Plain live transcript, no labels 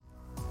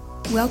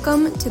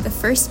Welcome to the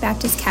First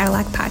Baptist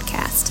Cadillac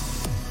podcast.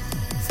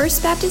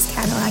 First Baptist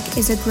Cadillac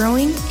is a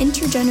growing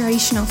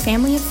intergenerational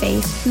family of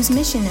faith whose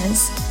mission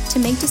is to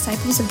make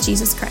disciples of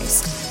Jesus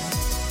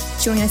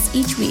Christ. Join us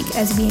each week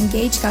as we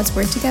engage God's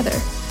Word together.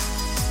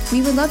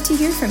 We would love to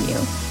hear from you.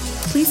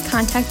 Please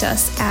contact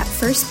us at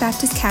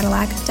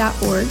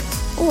firstbaptistcadillac.org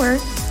or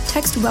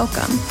text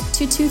WELCOME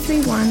to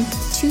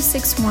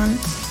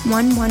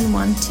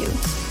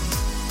 231-261-1112.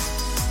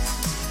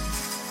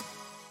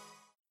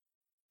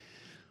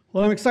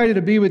 Well, I'm excited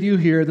to be with you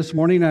here this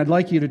morning. I'd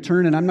like you to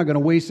turn, and I'm not going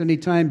to waste any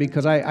time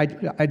because I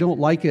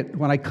don't like it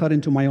when I cut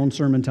into my own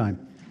sermon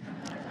time.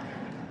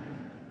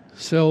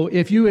 So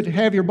if you would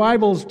have your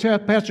Bibles,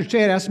 Pastor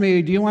Chad asked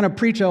me, do you want to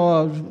preach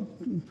a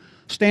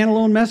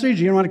standalone message or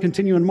do you want to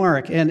continue in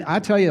Mark? And I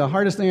tell you, the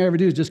hardest thing I ever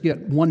do is just get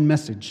one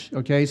message,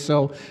 okay?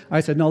 So I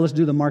said, no, let's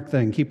do the Mark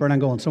thing. Keep right on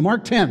going. So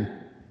Mark 10.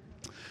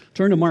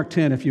 Turn to Mark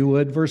 10, if you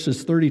would.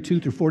 Verses 32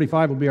 through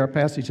 45 will be our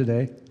passage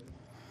today.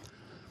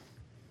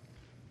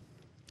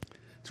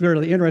 It's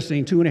really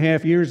interesting.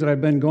 2.5 years that I've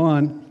been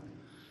gone,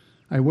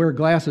 I wear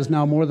glasses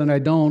now more than I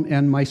don't,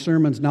 and my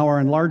sermons now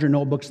are in larger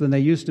notebooks than they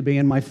used to be,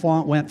 and my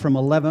font went from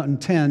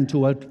 11:10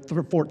 to a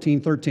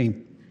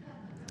 14:13.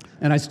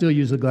 And I still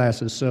use the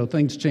glasses, so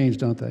things change,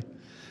 don't they?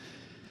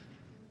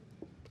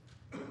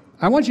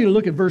 I want you to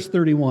look at verse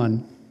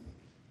 31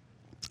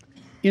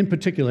 in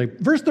particular.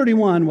 Verse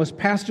 31 was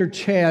Pastor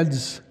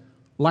Chad's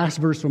last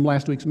verse from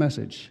last week's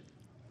message.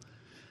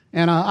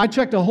 And I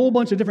checked a whole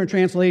bunch of different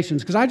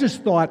translations because I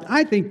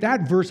think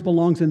that verse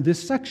belongs in this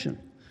section.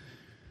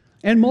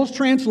 And most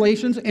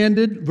translations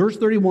ended verse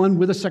 31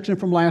 with a section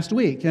from last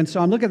week. And so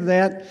I'm looking at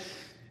that,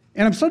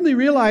 and I'm suddenly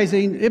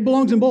realizing it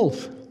belongs in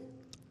both.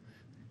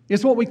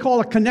 It's what we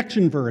call a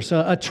connection verse,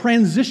 a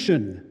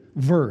transition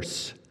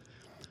verse.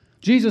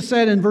 Jesus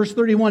said in verse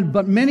 31,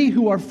 "But many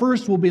who are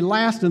first will be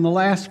last, and the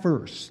last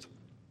first."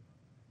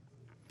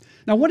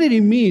 Now, what did he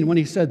mean when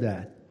he said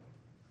that?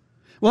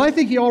 Well, I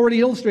think he already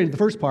illustrated the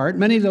first part.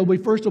 Many that will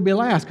be first will be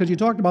last, because you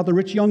talked about the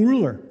rich young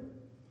ruler.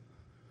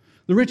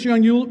 The rich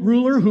young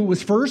ruler who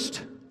was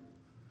first,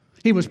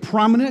 he was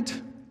prominent,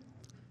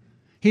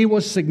 he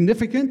was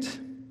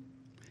significant,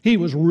 he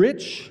was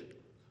rich,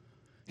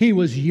 he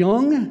was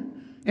young,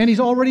 and he's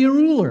already a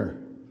ruler.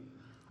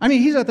 I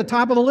mean, he's at the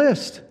top of the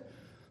list.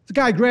 The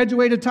guy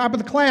graduated top of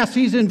the class.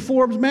 He's in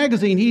Forbes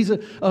magazine. He's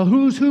a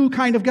who's who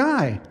kind of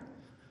guy.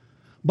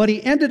 But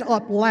he ended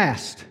up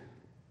last,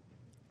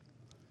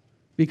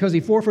 because he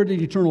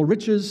forfeited eternal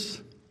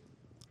riches,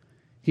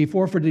 he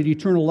forfeited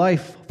eternal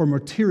life for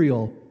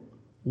material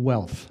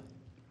wealth.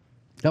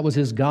 That was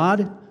his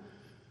God.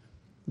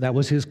 That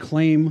was his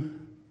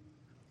claim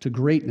to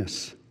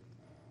greatness.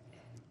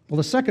 Well,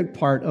 the second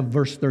part of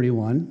verse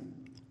 31,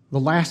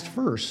 the last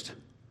first,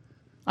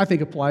 I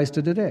think applies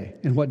to today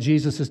and what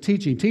Jesus is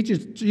teaching.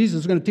 Jesus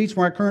is going to teach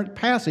from our current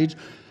passage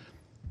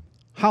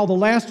how the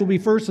last will be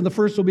first and the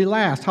first will be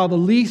last, how the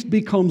least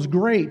becomes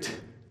great.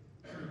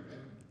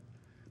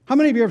 How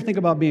many of you ever think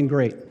about being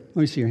great? Let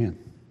me see your hand.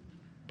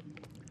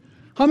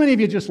 How many of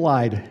you just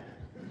lied?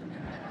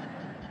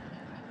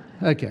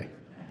 Okay.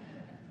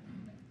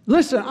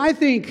 Listen, I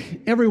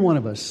think every one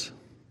of us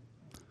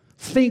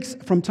thinks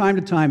from time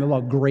to time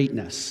about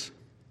greatness.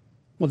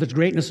 Whether it's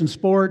greatness in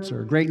sports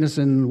or greatness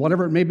in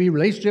whatever it may be,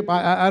 relationship,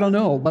 I don't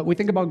know. But we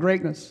think about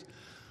greatness.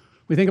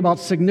 We think about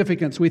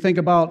significance. We think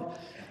about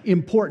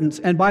importance.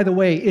 And by the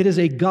way, it is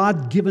a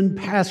God-given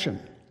passion.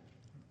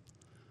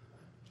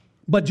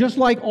 But just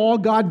like all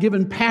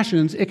God-given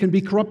passions, it can be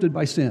corrupted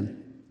by sin.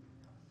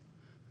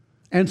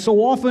 And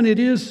so often it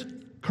is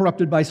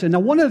corrupted by sin. Now,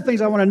 one of the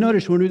things I want to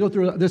notice when we go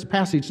through this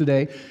passage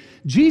today,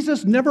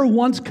 Jesus never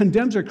once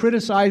condemns or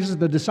criticizes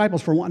the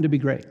disciples for wanting to be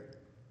great.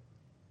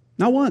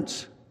 Not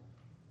once.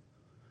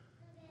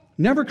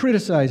 Never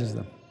criticizes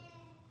them.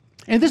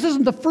 And this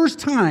isn't the first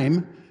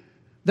time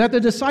that the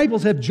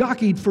disciples have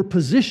jockeyed for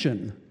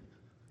position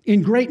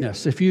in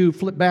greatness. If you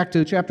flip back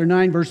to chapter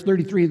 9, verse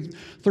 33 and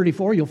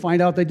 34, you'll find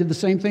out they did the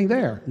same thing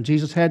there. And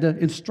Jesus had to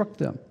instruct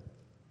them.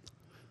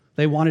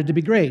 They wanted to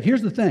be great.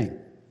 Here's the thing.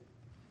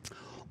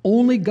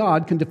 Only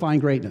God can define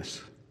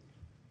greatness.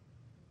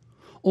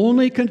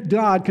 Only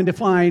God can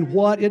define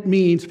what it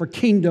means for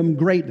kingdom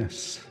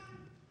greatness.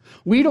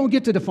 We don't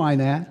get to define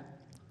that.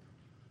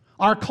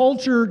 Our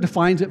culture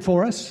defines it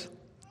for us.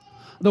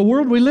 The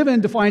world we live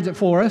in defines it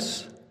for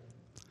us.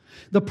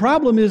 The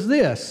problem is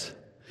this.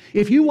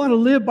 If you want to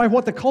live by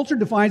what the culture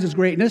defines as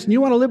greatness, and you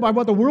want to live by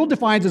what the world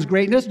defines as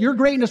greatness, your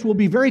greatness will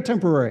be very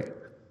temporary.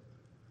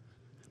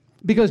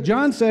 Because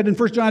John said in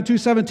 1 John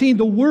 2:17,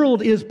 the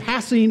world is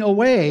passing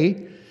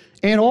away,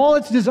 and all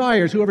its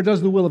desires, whoever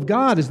does the will of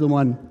God is the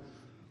one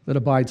that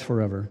abides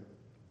forever.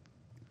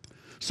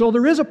 So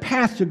there is a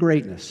path to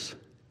greatness.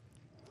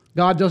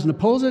 God doesn't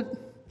oppose it.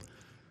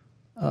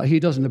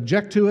 He doesn't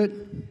object to it.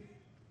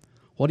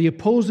 What he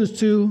opposes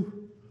to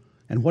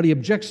and what he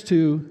objects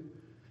to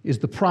is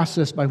the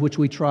process by which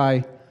we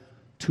try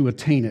to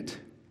attain it.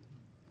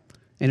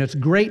 And it's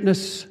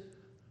greatness,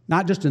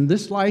 not just in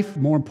this life,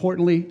 more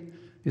importantly,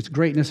 it's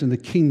greatness in the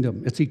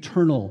kingdom. It's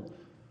eternal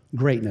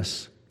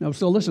greatness Now,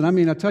 so listen,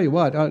 I'll tell you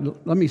what,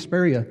 let me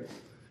spare you.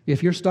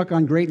 If you're stuck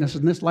on greatness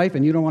in this life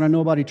and you don't want to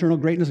know about eternal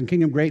greatness and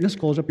kingdom greatness,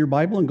 close up your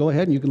Bible and go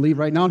ahead and you can leave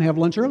right now and have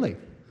lunch early.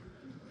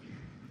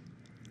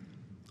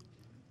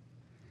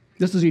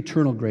 This is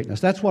eternal greatness.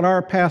 That's what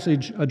our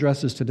passage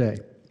addresses today.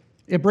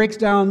 It breaks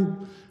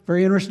down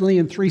very interestingly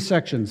in 3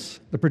 sections: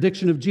 the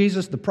prediction of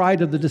Jesus, the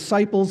pride of the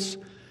disciples,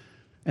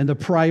 and the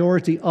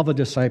priority of a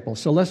disciple.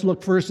 So let's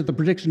look first at the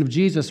prediction of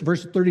Jesus,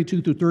 verses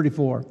 32 through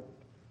 34.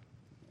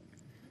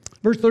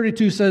 Verse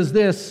 32 says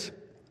this,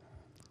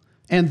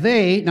 and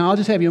they, now I'll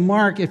just have you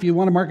mark, if you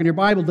want to mark in your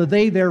Bible, the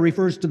they there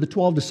refers to the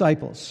 12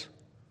 disciples.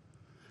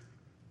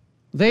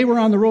 They were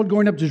on the road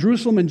going up to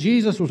Jerusalem, and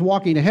Jesus was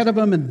walking ahead of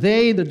them, and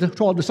they, the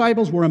 12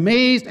 disciples, were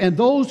amazed, and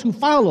those who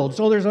followed.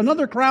 So there's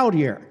another crowd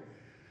here.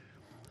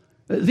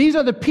 These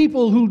are the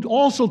people who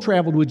also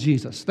traveled with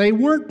Jesus. They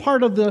weren't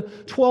part of the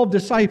 12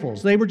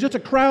 disciples. They were just a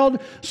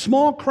crowd,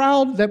 small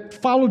crowd that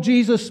followed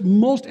Jesus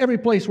most every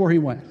place where he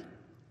went.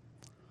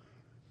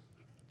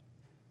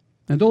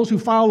 And those who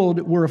followed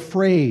were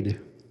afraid.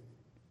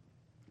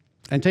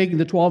 And taking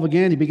the 12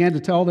 again, he began to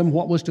tell them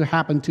what was to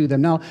happen to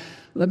them. Now,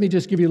 let me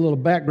just give you a little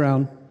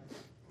background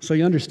so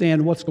you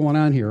understand what's going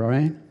on here, all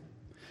right?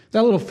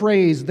 That little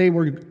phrase, they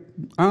were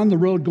on the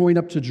road going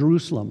up to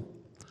Jerusalem.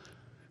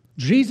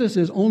 Jesus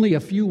is only a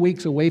few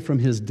weeks away from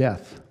his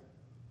death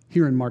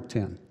here in Mark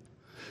 10.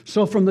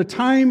 So from the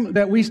time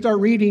that we start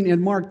reading in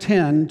Mark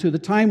 10 to the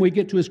time we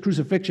get to his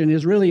crucifixion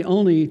is really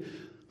only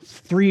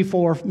 3,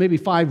 4, maybe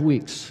 5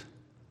 weeks.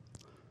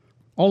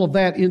 All of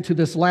that into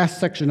this last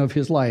section of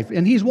his life.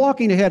 And he's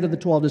walking ahead of the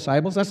 12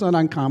 disciples. That's not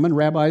uncommon.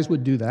 Rabbis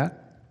would do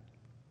that.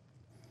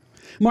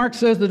 Mark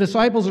says the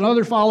disciples and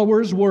other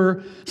followers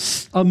were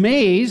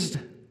amazed,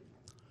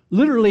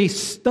 literally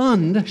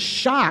stunned,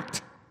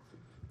 shocked.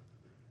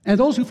 And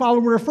those who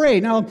followed were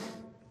afraid. Now,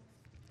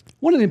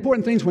 one of the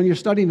important things when you're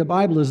studying the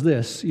Bible is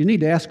this. You need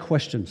to ask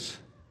questions.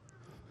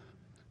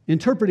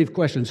 Interpretive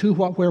questions. Who,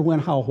 what, where, when,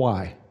 how,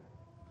 why.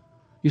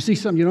 You see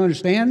something you don't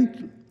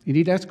understand? You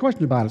need to ask a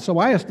question about it. So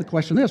I asked the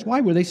question this: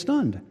 why were they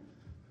stunned?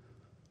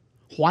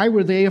 Why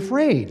were they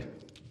afraid?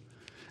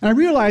 And I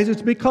realize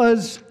it's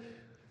because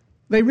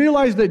they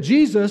realized that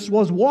Jesus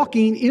was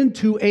walking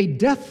into a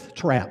death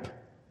trap.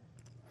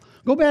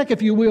 Go back,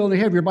 if you will,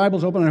 and have your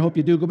Bibles open, and I hope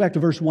you do. Go back to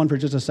verse 1 for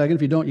just a second.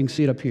 If you don't, you can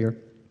see it up here.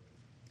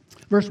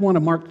 Verse 1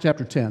 of Mark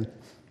chapter 10.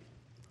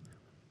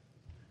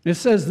 It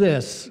says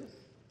this: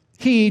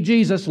 He,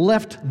 Jesus,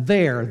 left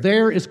there.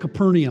 There is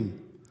Capernaum.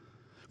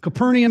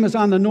 Capernaum is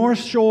on the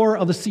north shore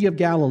of the Sea of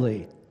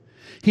Galilee.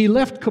 He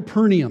left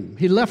Capernaum.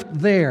 He left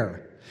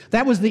there.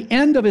 That was the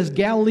end of his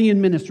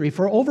Galilean ministry.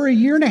 For over a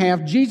year and a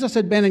half, Jesus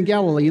had been in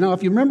Galilee. Now,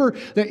 if you remember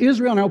that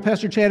Israel, now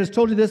Pastor Chad has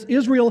told you this,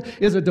 Israel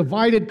is a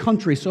divided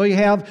country. So you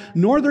have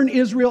northern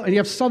Israel and you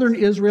have southern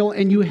Israel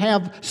and you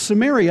have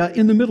Samaria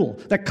in the middle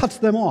that cuts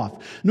them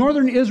off.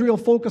 Northern Israel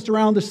focused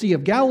around the Sea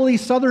of Galilee.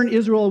 Southern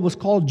Israel was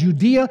called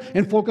Judea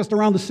and focused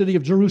around the city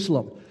of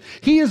Jerusalem.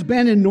 He has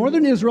been in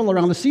northern Israel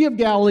around the Sea of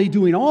Galilee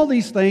doing all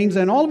these things,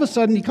 and all of a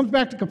sudden he comes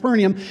back to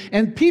Capernaum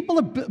and people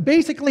have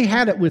basically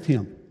had it with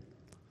him.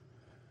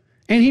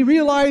 And he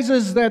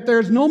realizes that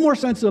there's no more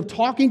sense of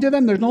talking to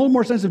them. There's no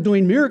more sense of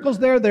doing miracles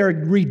there. They're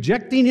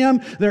rejecting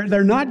him.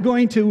 They're not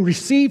going to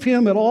receive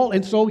him at all.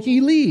 And so he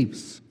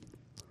leaves.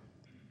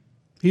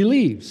 He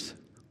leaves.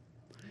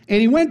 And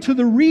he went to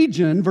the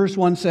region, verse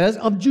 1 says,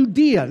 of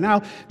Judea.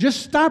 Now,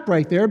 just stop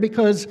right there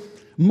because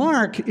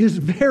Mark is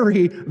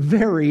very,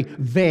 very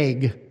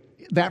vague,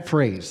 that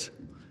phrase.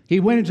 He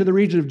went into the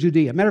region of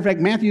Judea. Matter of fact,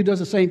 Matthew does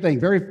the same thing,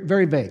 very,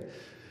 very vague.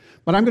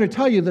 But I'm going to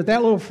tell you that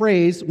little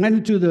phrase, went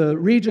into the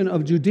region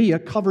of Judea,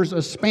 covers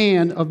a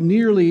span of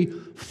nearly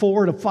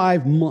 4 to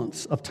 5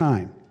 months of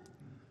time.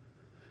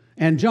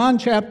 And John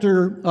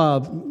chapter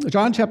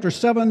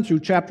 7 through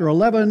chapter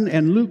 11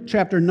 and Luke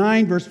chapter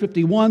 9, verse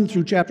 51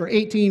 through chapter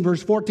 18,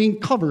 verse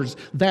 14 covers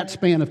that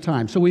span of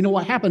time. So we know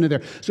what happened in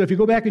there. So if you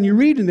go back and you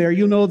read in there,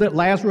 you know that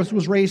Lazarus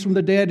was raised from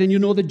the dead, and you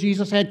know that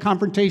Jesus had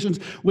confrontations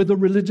with the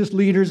religious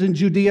leaders in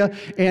Judea,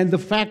 and the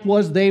fact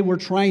was they were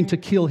trying to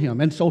kill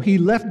him. And so he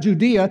left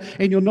Judea,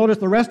 and you'll notice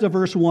the rest of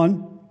verse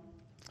 1.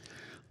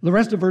 The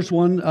rest of verse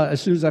 1, as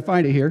soon as I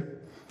find it here,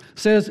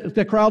 says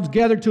the crowds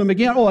gathered to him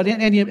again.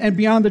 And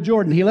beyond the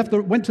Jordan. He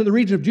went to the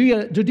region of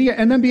Judea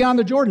and then beyond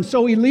the Jordan.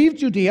 So he leaves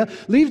Judea,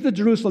 leaves the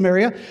Jerusalem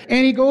area,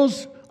 and he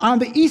goes on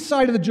the east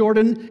side of the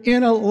Jordan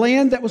in a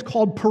land that was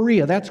called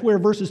Perea. That's where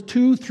verses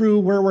 2 through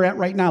where we're at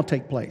right now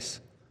take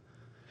place.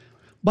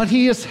 But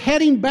he is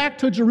heading back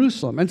to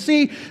Jerusalem. And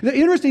see, the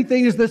interesting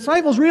thing is the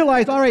disciples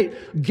realize, all right,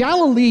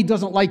 Galilee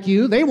doesn't like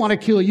you. They want to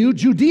kill you.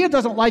 Judea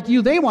doesn't like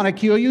you. They want to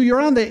kill you. You're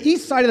on the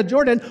east side of the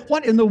Jordan.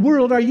 What in the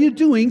world are you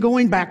doing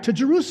going back to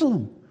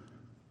Jerusalem?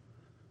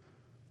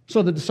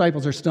 So the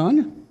disciples are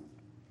stunned.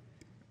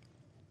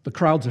 The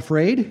crowd's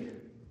afraid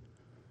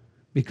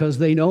because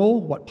they know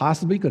what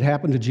possibly could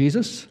happen to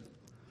Jesus.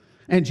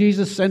 And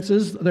Jesus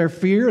senses their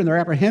fear and their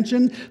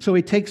apprehension, so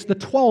he takes the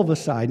 12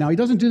 aside. Now, he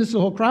doesn't do this to the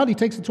whole crowd. He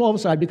takes the 12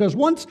 aside because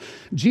once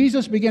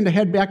Jesus began to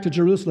head back to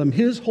Jerusalem,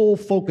 his whole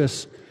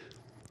focus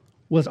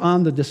was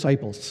on the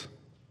disciples.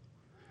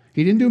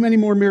 He didn't do many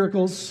more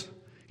miracles.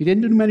 He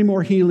didn't do many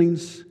more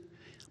healings.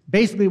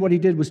 Basically, what he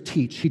did was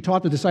teach. He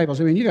taught the disciples.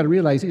 I mean, you got to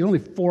realize he's only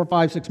 4,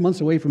 5, 6 months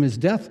away from his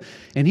death,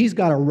 and he's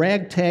got a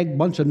ragtag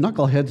bunch of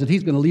knuckleheads that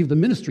he's going to leave the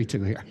ministry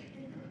to here.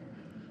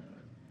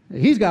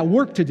 He's got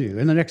work to do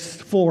in the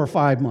next 4 or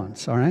 5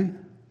 months, all right?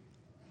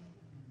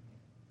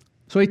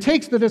 So he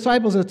takes the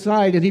disciples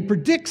aside, and he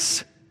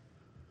predicts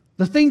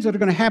the things that are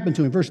going to happen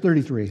to him. Verse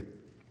 33,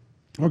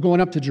 we're going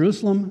up to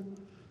Jerusalem,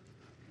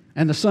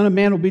 and the Son of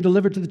Man will be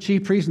delivered to the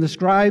chief priests and the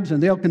scribes,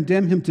 and they'll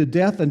condemn him to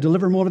death and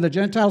deliver him over to the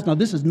Gentiles. Now,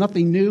 this is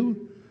nothing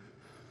new.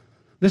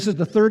 This is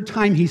the third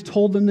time he's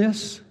told them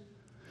this.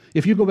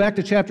 If you go back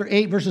to chapter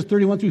 8, verses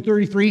 31 through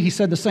 33, he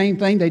said the same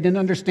thing. They didn't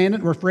understand it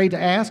and were afraid to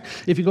ask.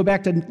 If you go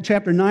back to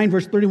chapter 9,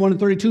 verse 31 and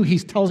 32, he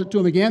tells it to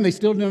them again. They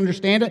still didn't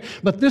understand it,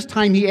 but this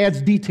time he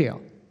adds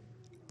detail.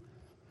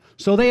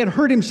 So they had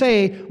heard him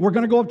say, we're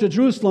going to go up to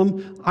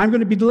Jerusalem. I'm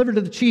going to be delivered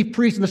to the chief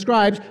priests and the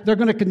scribes. They're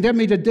going to condemn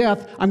me to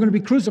death. I'm going to be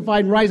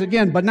crucified and rise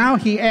again. But now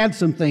he adds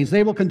some things.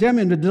 They will condemn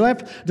him to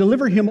death,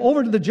 deliver him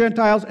over to the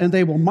Gentiles, and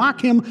they will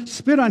mock him,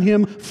 spit on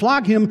him,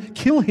 flog him,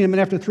 kill him, and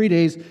after 3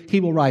 days he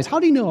will rise. How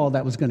do you know all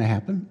that was going to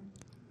happen?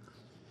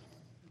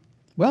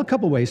 Well, a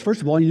couple ways.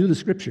 First of all, he knew the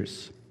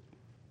Scriptures.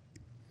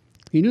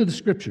 He knew the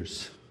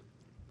Scriptures.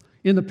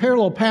 In the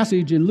parallel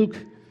passage in Luke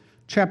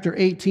chapter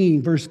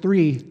 18, verse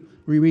 3,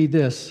 we read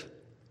this.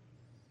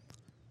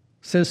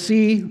 Says,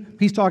 see,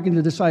 he's talking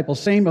to the disciples,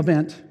 same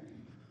event.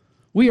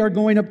 We are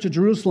going up to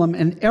Jerusalem,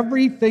 and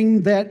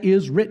everything that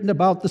is written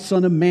about the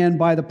Son of Man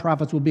by the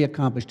prophets will be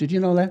accomplished. Did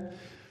you know that?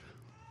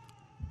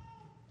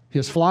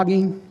 His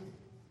flogging,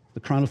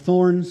 the crown of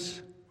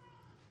thorns,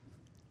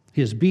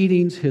 his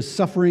beatings, his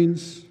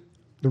sufferings,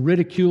 the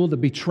ridicule, the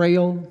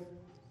betrayal,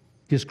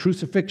 his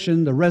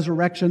crucifixion, the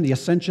resurrection, the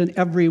ascension,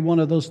 every one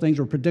of those things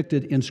were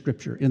predicted in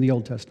Scripture, in the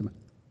Old Testament.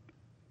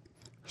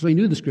 So he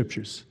knew the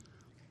Scriptures.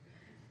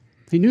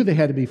 He knew they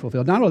had to be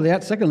fulfilled. Not only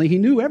that, secondly, he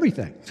knew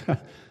everything.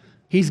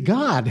 He's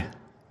God.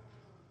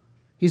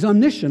 He's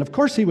omniscient. Of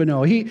course he would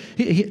know. He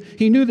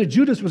knew that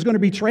Judas was going to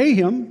betray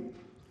him.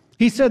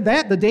 He said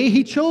that the day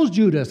he chose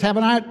Judas.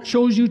 Haven't I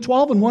chose you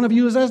 12 and one of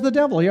you is as the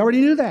devil? He already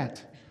knew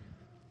that.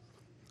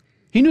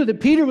 He knew that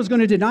Peter was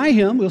going to deny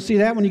him. We'll see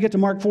that when you get to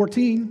Mark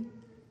 14.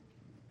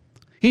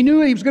 He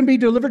knew he was going to be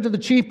delivered to the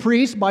chief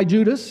priests by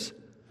Judas.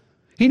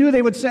 He knew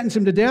they would sentence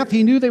him to death.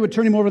 He knew they would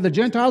turn him over to the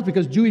Gentiles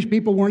because Jewish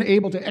people weren't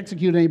able to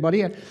execute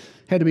anybody. It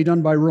had to be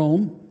done by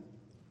Rome.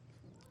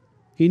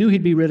 He knew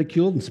he'd be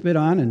ridiculed and spit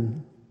on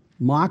and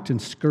mocked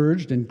and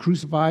scourged and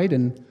crucified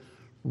and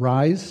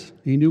rise.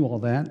 He knew all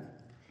that.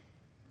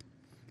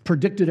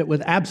 Predicted it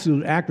with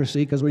absolute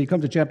accuracy because when you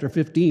come to chapter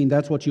 15,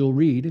 that's what you'll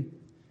read.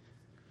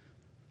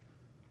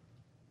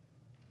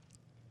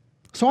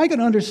 So I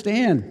can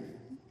understand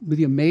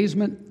the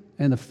amazement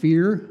and the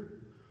fear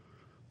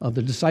of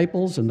the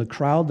disciples and the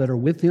crowd that are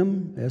with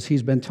him as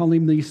he's been telling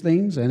them these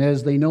things, and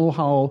as they know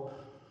how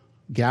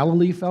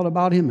Galilee felt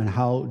about him and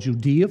how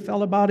Judea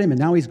felt about him, and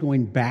now he's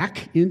going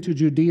back into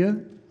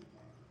Judea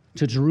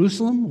to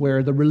Jerusalem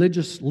where the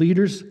religious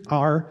leaders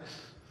are.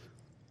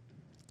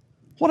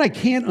 What I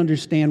can't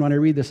understand when I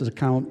read this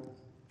account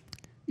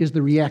is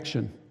the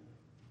reaction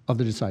of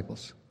the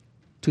disciples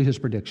to his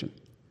prediction.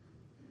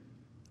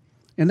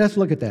 And let's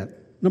look at that.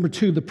 Number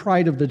 2, the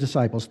pride of the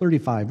disciples,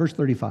 35, verse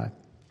 35.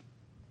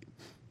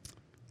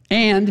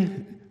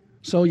 And,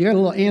 so you got a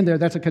little and there,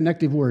 that's a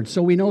connective word.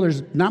 So we know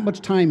there's not much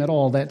time at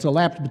all that's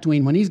elapsed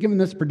between when he's given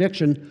this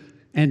prediction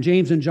and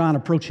James and John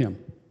approach him.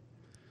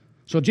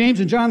 So James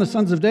and John, the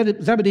sons of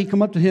Zebedee,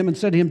 come up to him and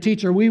said to him,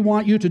 Teacher, we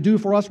want you to do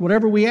for us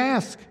whatever we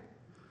ask.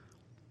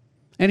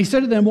 And he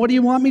said to them, What do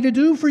you want me to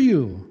do for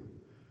you?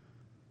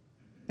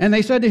 And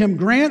they said to him,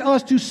 Grant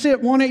us to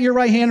sit one at your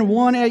right hand and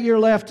one at your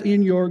left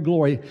in your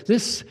glory.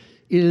 This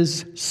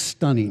is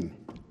stunning.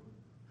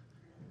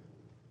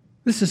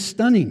 This is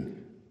stunning.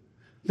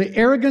 The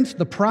arrogance,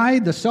 the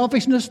pride, the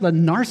selfishness, the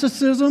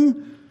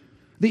narcissism,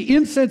 the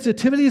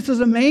insensitivity, this is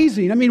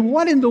amazing. I mean,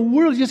 what in the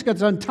world? He just got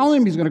done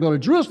telling him he's going to go to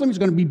Jerusalem, he's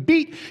going to be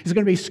beat, he's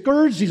going to be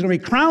scourged, he's going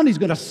to be crowned, he's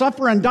going to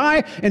suffer and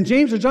die. And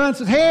James and John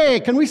says, Hey,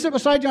 can we sit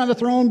beside you on the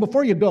throne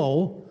before you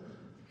go?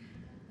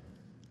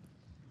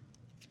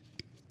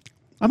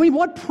 I mean,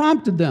 what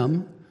prompted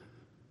them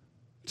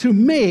to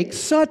make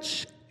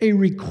such a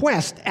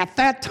request at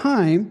that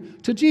time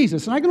to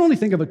Jesus? And I can only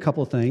think of a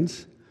couple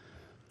things.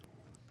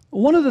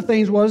 One of the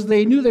things was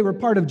they knew they were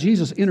part of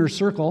Jesus' inner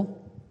circle.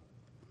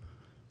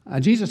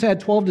 Jesus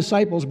had 12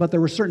 disciples, but there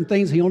were certain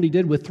things he only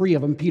did with 3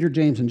 of them, Peter,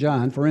 James, and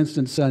John. For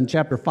instance, in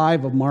chapter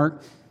 5 of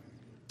Mark,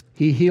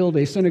 he healed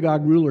a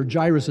synagogue ruler,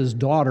 Jairus'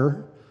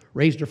 daughter,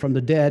 raised her from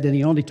the dead, and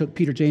he only took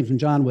Peter, James, and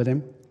John with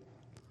him.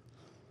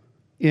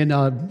 In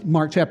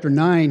Mark chapter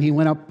 9, he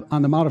went up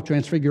on the Mount of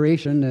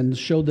Transfiguration and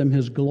showed them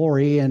his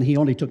glory, and he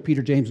only took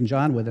Peter, James, and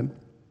John with him.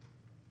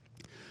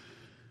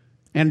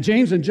 And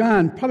James and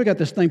John probably got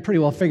this thing pretty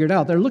well figured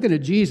out. They're looking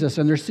at Jesus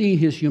and they're seeing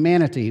his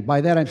humanity. By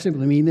that I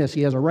simply mean this.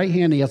 He has a right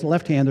hand, he has a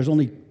left hand. There's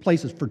only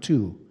places for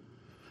 2.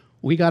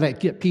 We got to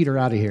get Peter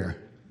out of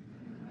here.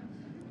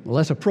 Well,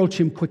 let's approach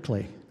him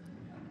quickly.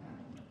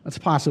 That's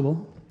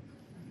possible.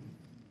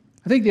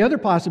 I think the other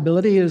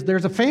possibility is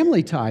there's a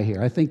family tie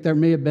here. I think there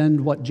may have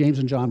been what James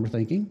and John were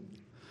thinking.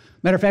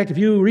 Matter of fact, if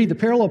you read the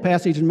parallel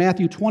passage in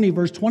Matthew 20,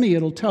 verse 20,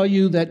 it'll tell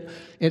you that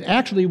it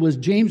actually was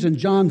James and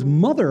John's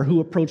mother who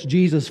approached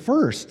Jesus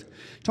first.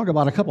 Talk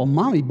about a couple of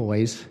mommy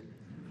boys.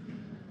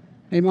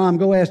 Hey, Mom,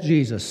 go ask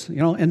Jesus.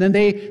 And then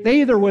they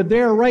either were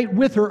there right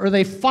with her or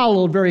they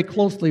followed very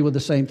closely with the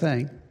same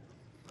thing.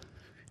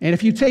 And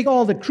if you take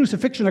all the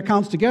crucifixion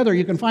accounts together,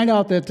 you can find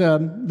out that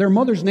their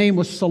mother's name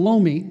was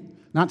Salome,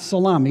 not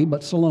Salami,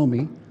 but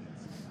Salome.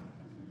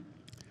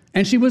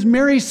 And she was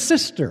Mary's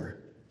sister,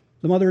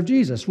 the mother of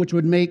Jesus, which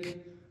would make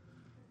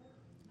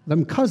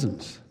them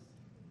cousins.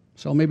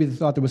 So maybe they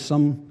thought there was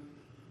some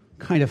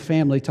kind of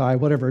family tie,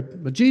 whatever.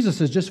 But Jesus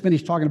has just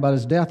finished talking about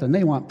his death, and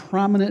they want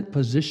prominent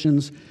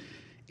positions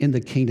in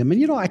the kingdom.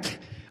 And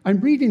I'm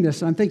reading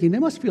this, and I'm thinking they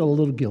must feel a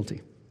little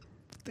guilty.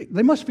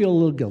 They must feel a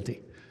little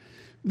guilty.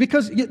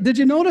 Because did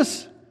you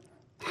notice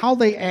how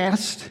they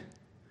asked?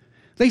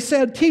 They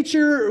said,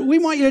 "Teacher, we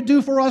want you to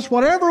do for us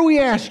whatever we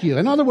ask you."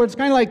 In other words,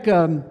 kind of like...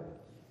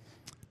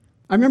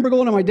 I remember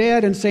going to my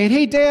dad and saying,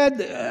 "Hey,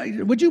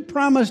 Dad, would you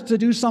promise to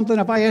do something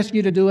if I ask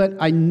you to do it?"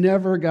 I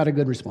never got a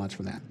good response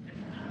from that.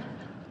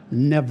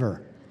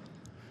 Never.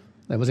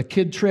 That was a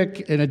kid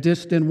trick, and it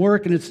just didn't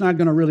work, and it's not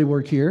going to really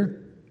work here.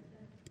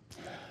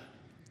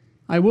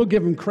 I will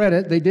give them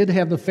credit. They did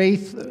have the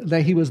faith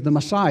that he was the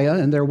Messiah,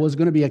 and there was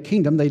going to be a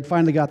kingdom. They'd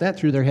finally got that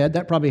through their head.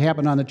 That probably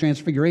happened on the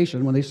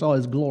Transfiguration when they saw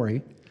his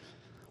glory.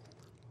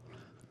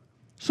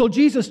 So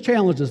Jesus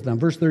challenges them.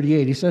 Verse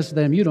 38, he says to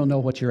them, "You don't know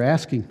what you're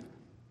asking.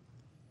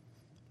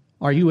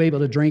 Are you able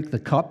to drink the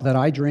cup that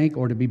I drink,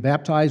 or to be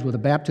baptized with the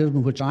baptism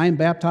in which I am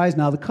baptized?"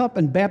 Now, the cup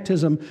and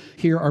baptism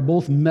here are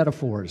both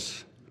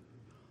metaphors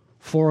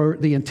for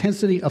the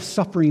intensity of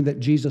suffering that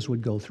Jesus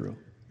would go through.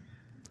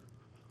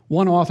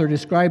 One author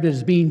described it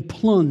as being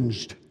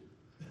plunged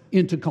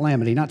into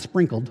calamity, not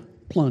sprinkled,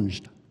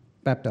 plunged,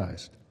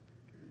 baptized.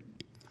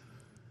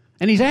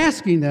 And he's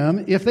asking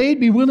them if they'd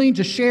be willing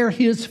to share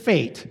his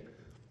fate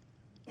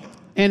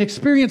and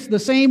experience the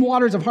same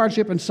waters of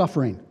hardship and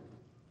suffering.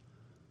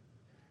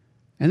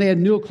 And they had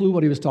no clue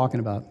what he was talking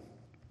about.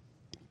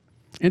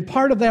 And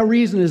part of that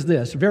reason is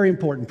this, very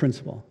important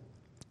principle.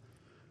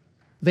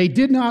 They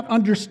did not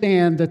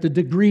understand that the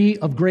degree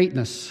of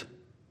greatness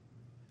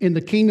in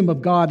the kingdom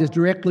of God is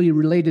directly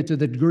related to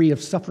the degree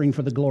of suffering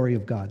for the glory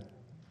of God.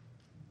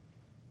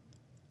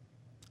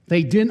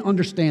 They didn't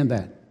understand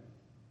that.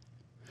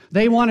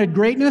 They wanted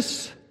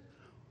greatness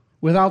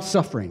without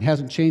suffering.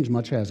 Hasn't changed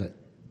much, has it?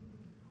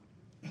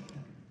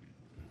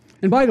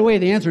 And by the way,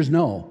 the answer is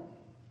no.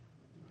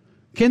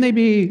 Can they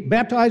be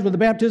baptized with the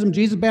baptism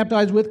Jesus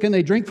baptized with? Can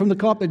they drink from the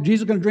cup that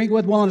Jesus is going to drink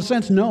with? Well, in a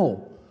sense,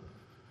 no.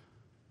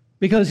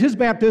 Because his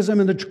baptism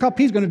and the cup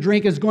he's going to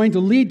drink is going to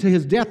lead to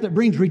his death that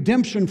brings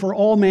redemption for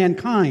all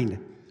mankind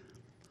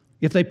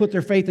if they put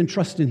their faith and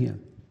trust in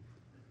him.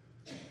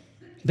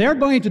 They're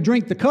going to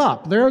drink the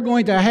cup. They're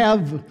going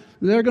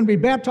to be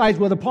baptized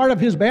with a part of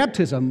his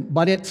baptism,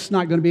 but it's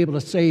not going to be able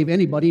to save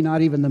anybody,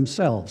 not even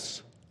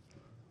themselves.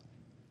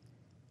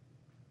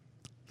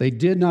 They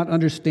did not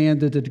understand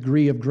that the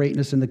degree of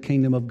greatness in the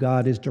kingdom of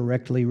God is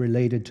directly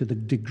related to the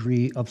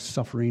degree of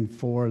suffering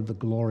for the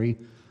glory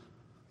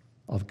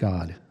of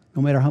God.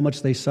 No matter how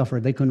much they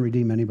suffered, they couldn't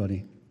redeem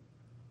anybody.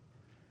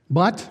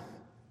 But,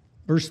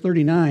 verse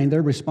 39,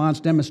 their response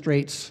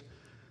demonstrates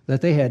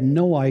that they had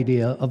no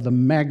idea of the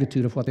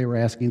magnitude of what they were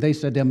asking. They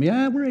said to him,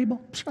 "Yeah, we're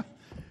able.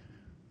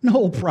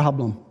 No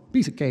problem.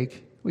 Piece of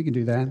cake. We can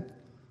do that."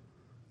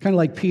 Kind of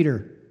like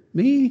Peter.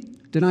 "Me?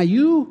 Deny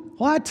you?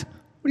 What?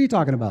 What are you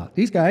talking about?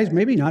 These guys,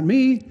 maybe not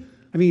me."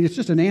 I mean, it's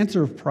just an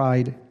answer of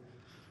pride.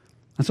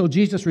 And so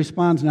Jesus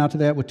responds now to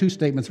that with two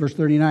statements. Verse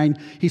 39,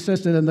 he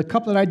says to them, "The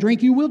cup that I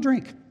drink, you will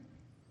drink.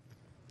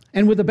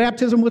 And with the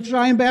baptism which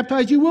I am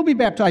baptized, you will be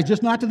baptized,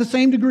 just not to the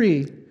same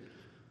degree.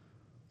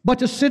 But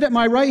to sit at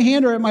my right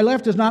hand or at my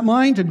left is not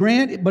mine to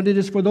grant, but it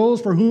is for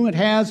those for whom it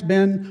has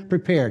been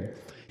prepared."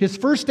 His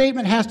first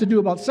statement has to do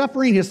about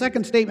suffering. His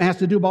second statement has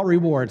to do about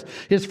rewards.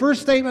 His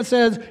first statement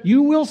says,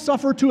 "You will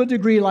suffer to a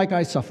degree like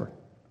I suffer.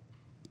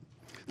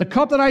 The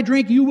cup that I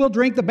drink, you will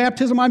drink. The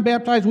baptism I'm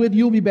baptized with,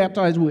 you'll be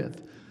baptized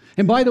with."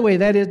 And by the way,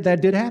 that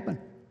did happen.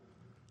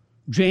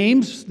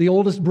 James, the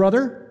oldest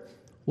brother,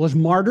 was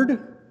martyred.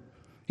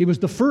 He was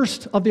the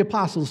first of the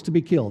apostles to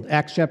be killed.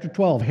 Acts chapter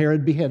 12,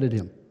 Herod beheaded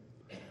him.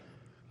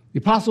 The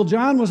apostle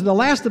John was the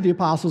last of the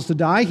apostles to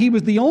die. He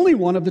was the only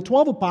one of the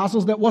 12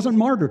 apostles that wasn't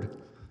martyred.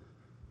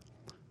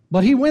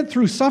 But he went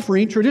through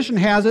suffering. Tradition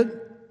has it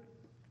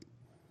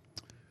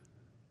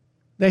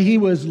that he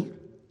was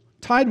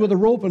tied with a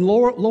rope and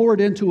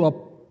lowered into a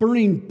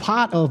burning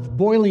pot of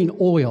boiling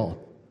oil.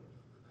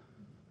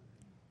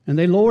 And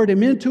they lowered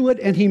him into it,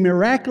 and he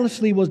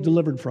miraculously was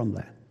delivered from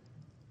that.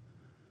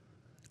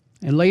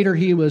 And later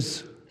he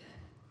was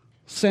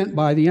sent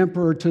by the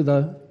emperor to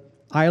the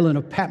island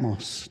of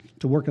Patmos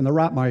to work in the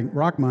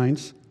rock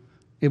mines.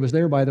 It was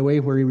there, by the way,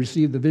 where he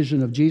received the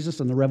vision of Jesus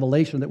and the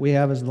revelation that we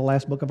have as the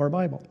last book of our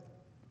Bible.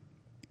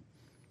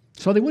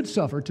 So they would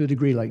suffer to a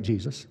degree like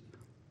Jesus.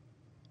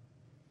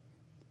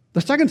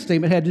 The second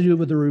statement had to do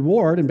with the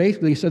reward, and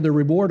basically he said the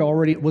reward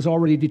was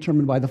already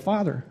determined by the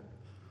Father.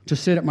 To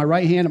sit at my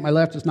right hand, at my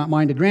left is not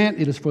mine to grant.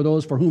 It is for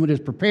those for whom it is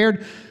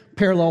prepared.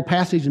 Parallel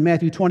passage in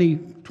Matthew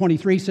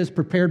 20:23 says,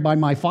 prepared by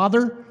my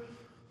Father.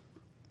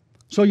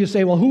 So you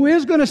say, well, who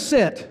is going to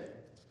sit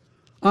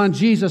on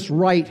Jesus'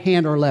 right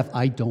hand or left?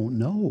 I don't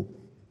know.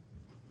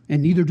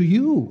 And neither do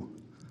you.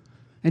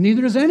 And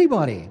neither does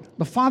anybody.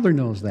 The Father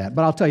knows that.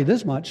 But I'll tell you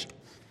this much.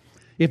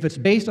 If it's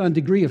based on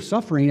degree of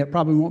suffering, it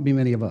probably won't be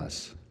many of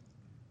us.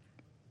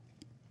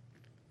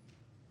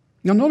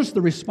 Now notice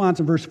the response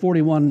in verse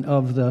 41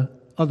 of the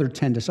other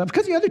 10 disciples.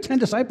 Because the other 10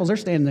 disciples, they're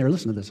standing there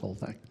listening to this whole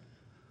thing.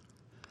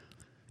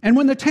 And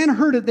when the 10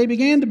 heard it, they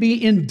began to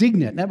be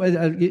indignant.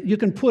 You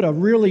can put a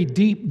really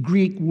deep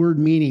Greek word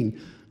meaning,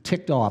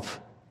 ticked off.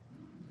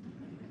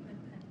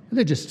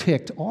 They're just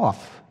ticked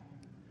off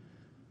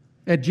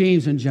at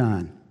James and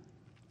John.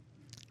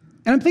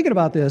 And I'm thinking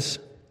about this.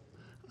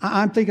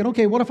 I'm thinking,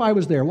 okay, what if I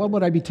was there? What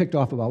would I be ticked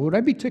off about? Would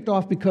I be ticked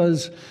off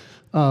because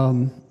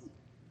of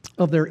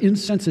their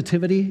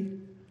insensitivity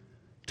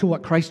to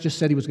what Christ just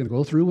said he was going to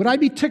go through? Would I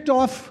be ticked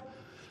off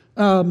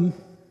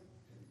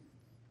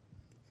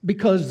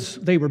because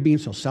they were being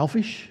so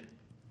selfish?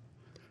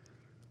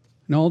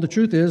 No, the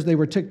truth is they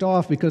were ticked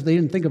off because they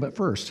didn't think of it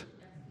first.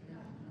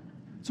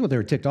 That's what they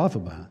were ticked off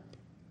about.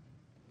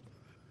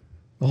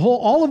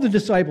 All of the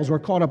disciples were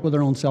caught up with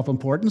their own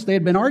self-importance. They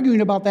had been arguing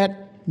about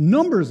that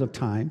numbers of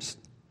times.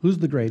 Who's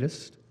the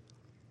greatest?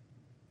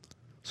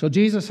 So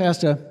Jesus has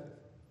to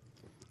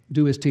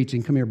do his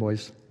teaching. Come here,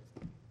 boys.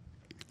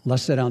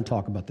 Let's sit down and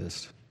talk about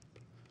this.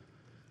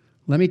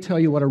 Let me tell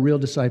you what a real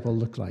disciple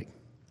looks like.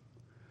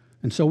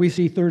 And so we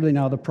see thirdly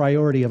now the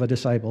priority of a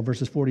disciple,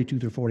 verses 42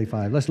 through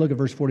 45. Let's look at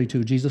verse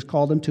 42. Jesus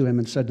called them to him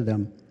and said to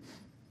them,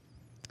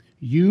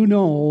 you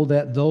know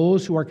that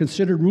those who are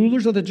considered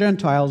rulers of the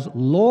Gentiles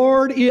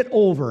lord it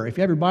over. If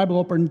you have your Bible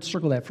open,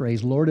 circle that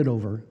phrase, lord it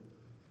over.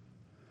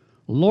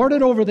 Lord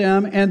it over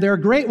them, and their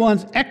great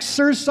ones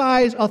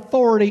exercise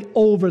authority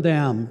over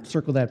them.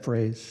 Circle that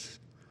phrase.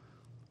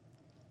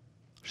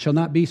 Shall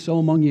not be so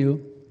among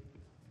you.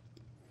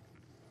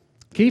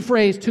 Key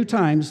phrase 2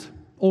 times,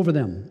 over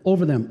them,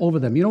 over them, over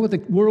them. You know what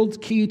the world's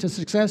key to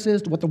success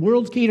is? What the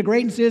world's key to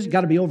greatness is? You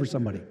got to be over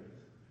somebody.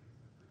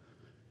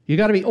 You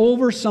got to be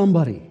over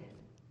somebody.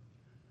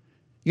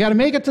 You got to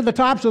make it to the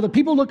top so that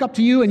people look up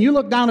to you and you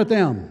look down at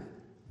them.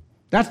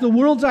 That's the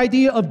world's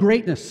idea of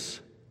greatness.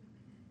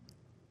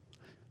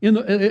 In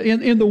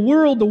the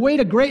world, the way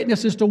to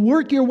greatness is to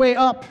work your way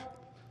up.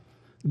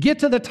 Get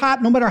to the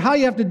top no matter how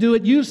you have to do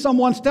it. Use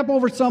someone, step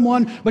over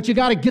someone, but you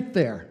got to get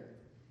there.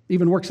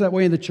 Even works that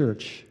way in the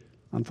church,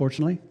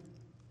 unfortunately.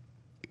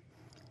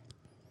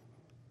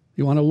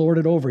 You want to lord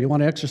it over. You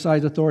want to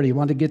exercise authority. You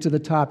want to get to the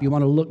top. You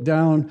want to look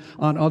down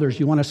on others.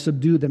 You want to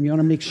subdue them. You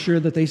want to make sure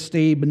that they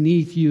stay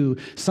beneath you.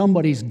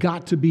 Somebody's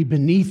got to be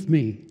beneath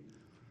me.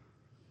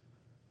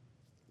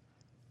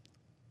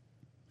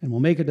 And we'll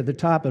make it to the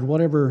top at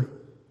whatever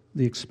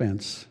the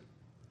expense.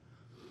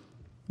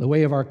 The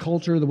way of our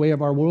culture, the way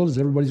of our world is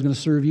everybody's going to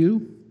serve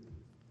you.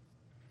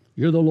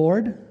 You're the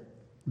Lord.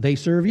 They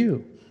serve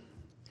you.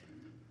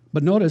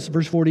 But notice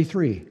verse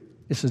 43.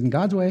 This isn't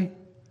God's way.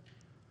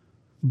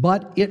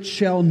 But it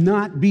shall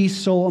not be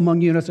so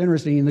among you. And it's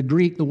interesting. In the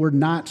Greek, the word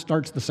not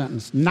starts the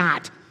sentence.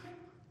 Not.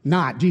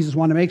 Not. Jesus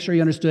wanted to make sure you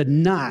understood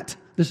not.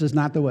 This is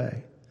not the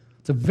way.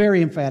 It's a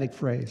very emphatic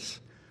phrase.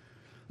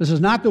 This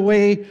is not the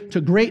way to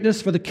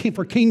greatness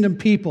for kingdom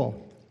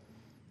people.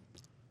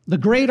 The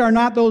great are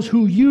not those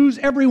who use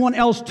everyone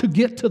else to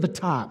get to the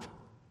top.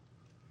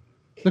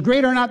 The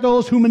great are not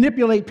those who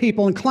manipulate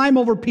people and climb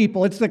over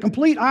people. It's the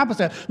complete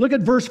opposite. Look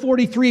at verse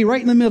 43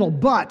 right in the middle.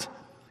 But,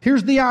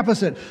 here's the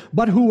opposite.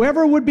 But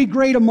whoever would be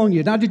great among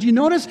you. Now, did you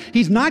notice?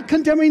 He's not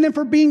condemning them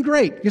for being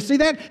great. You see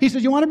that? He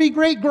says, you want to be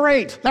great?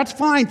 Great. That's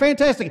fine.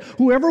 Fantastic.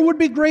 Whoever would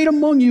be great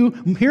among you,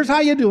 here's how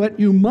you do it.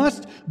 You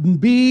must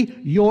be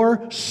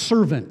your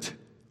servant.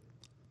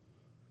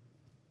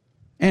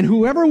 And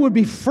whoever would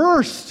be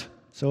first,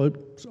 so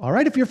it's all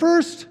right if you're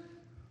first.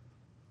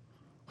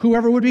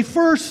 Whoever would be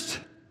first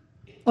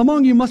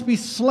among you must be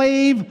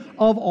slave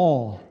of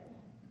all.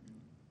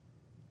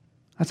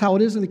 That's how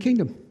it is in the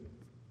kingdom.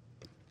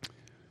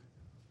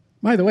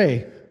 By the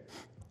way,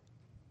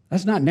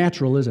 that's not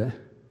natural, is it?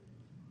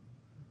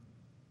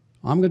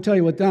 I'm going to tell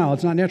you what now,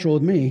 it's not natural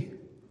with me.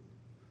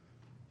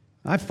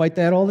 I fight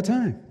that all the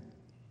time.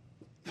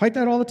 Fight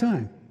that all the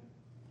time.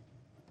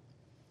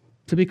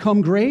 To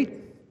become great,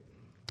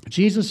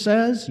 Jesus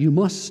says you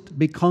must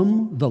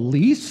become the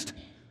least.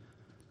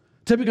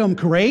 To become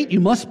great, you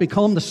must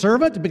become the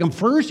servant. To become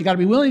first, you got to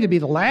be willing to be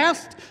the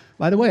last.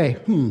 By the way,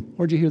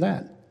 where'd you hear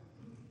that?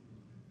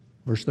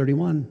 Verse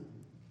 31.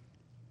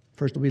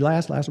 First will be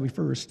last will be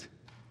first.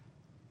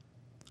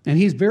 And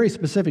he's very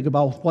specific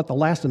about what the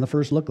last and the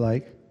first look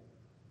like.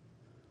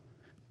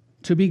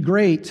 To be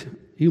great,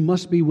 you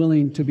must be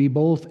willing to be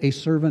both a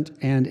servant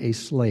and a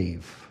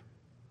slave.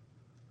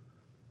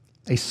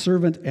 A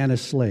servant and a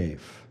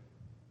slave.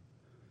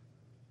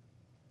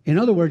 In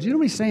other words, you know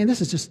what he's saying?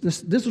 This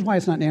is why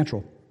it's not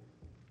natural.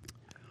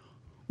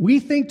 We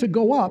think to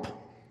go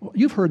up,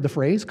 you've heard the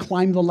phrase,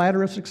 climb the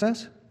ladder of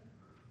success.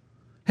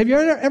 Have you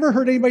ever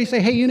heard anybody say,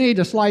 hey, you need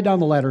to slide down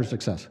the ladder of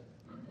success?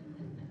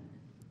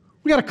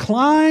 We got to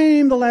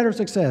climb the ladder of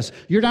success.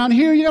 You're down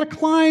here, you got to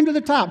climb to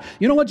the top.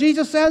 You know what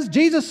Jesus says?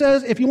 Jesus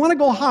says, if you want to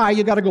go high,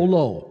 you got to go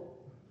low.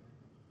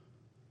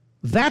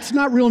 That's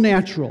not real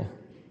natural.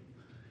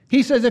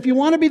 He says, if you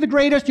want to be the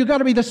greatest, you got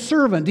to be the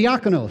servant.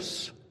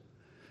 Diakonos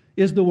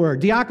is the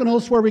word.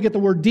 Diakonos, where we get the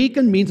word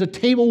deacon, means a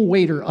table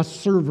waiter, a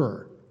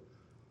server.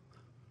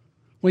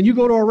 When you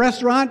go to a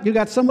restaurant, you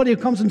got somebody who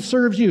comes and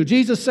serves you.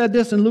 Jesus said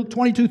this in Luke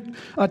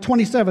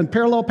 22:27,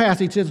 parallel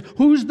passage. He says,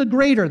 who's the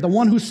greater, the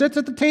one who sits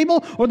at the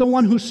table or the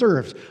one who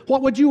serves?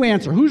 What would you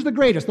answer? Who's the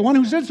greatest, the one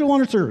who sits or the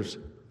one who serves?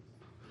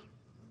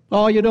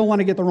 Oh, you don't want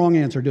to get the wrong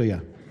answer, do you?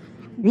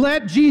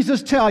 Let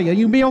Jesus tell you.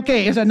 You'll be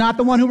okay. Is it not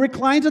the one who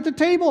reclines at the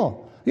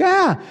table?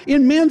 Yeah.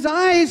 In men's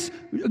eyes,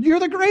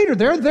 you're the greater.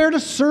 They're there to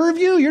serve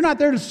you. You're not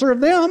there to serve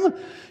them.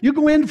 You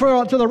go in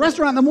to the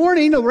restaurant in the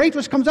morning, the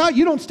waitress comes out,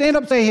 you don't stand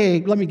up and say, hey,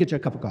 let me get you a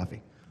cup of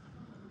coffee.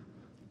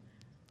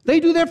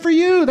 They do that for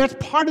you. That's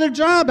part of their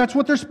job. That's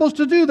what they're supposed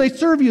to do. They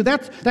serve you.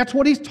 That's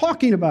what he's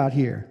talking about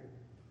here.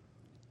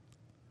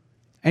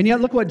 And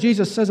yet look what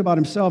Jesus says about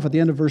himself at the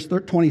end of verse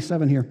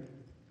 27 here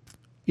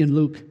in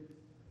Luke.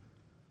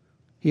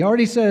 He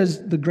already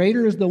says, the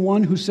greater is the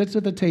one who sits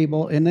at the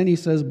table, and then he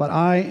says, but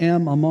I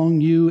am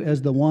among you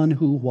as the one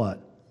who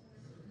what?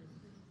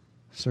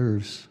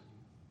 Serves.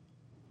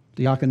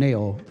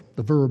 Diakoneo,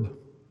 the verb.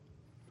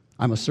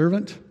 I'm a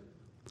servant,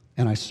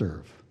 and I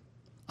serve.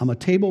 I'm a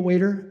table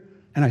waiter,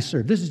 and I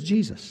serve. This is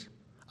Jesus.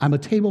 I'm a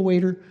table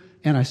waiter,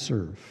 and I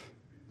serve.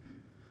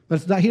 But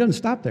he doesn't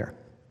stop there.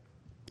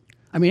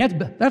 I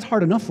mean, that's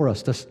hard enough for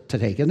us to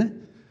take, isn't it?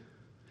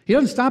 He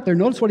doesn't stop there.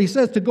 Notice what he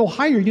says. To go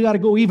higher, you got to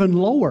go even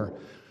lower.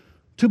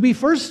 To be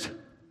first,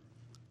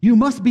 you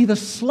must be the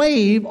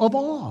slave of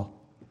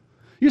all.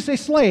 You say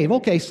slave.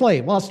 Okay,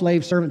 slave. Well,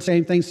 slave, servant,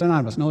 same thing,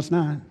 synonymous. No, it's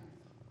not.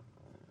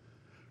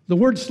 The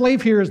word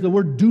slave here is the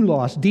word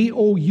doulos,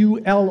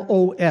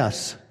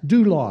 D-O-U-L-O-S,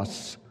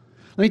 doulos.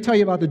 Let me tell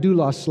you about the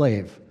doulos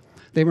slave.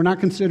 They were not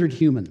considered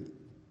human.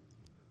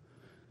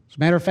 As a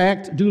matter of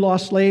fact,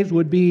 doulos slaves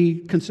would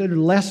be considered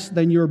less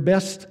than your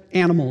best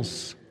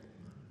animals.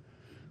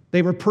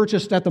 They were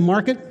purchased at the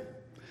market.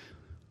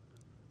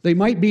 They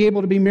might be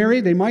able to be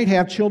married, they might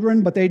have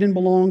children, but they didn't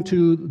belong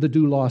to the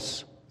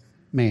doulos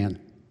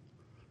man.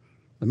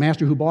 The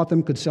master who bought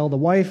them could sell the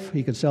wife,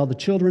 he could sell the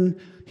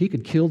children, he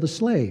could kill the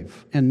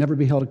slave and never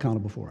be held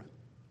accountable for it.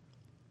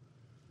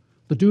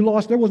 The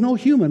doulos, there was no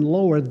human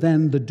lower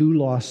than the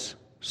doulos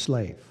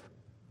slave.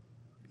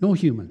 No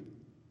human.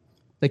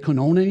 They couldn't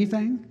own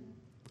anything.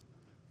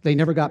 They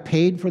never got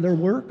paid for their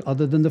work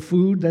other than the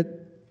food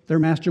that their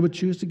master would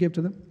choose to give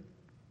to them.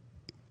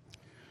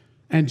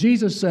 And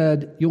Jesus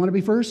said, you want to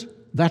be first?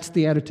 That's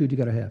the attitude you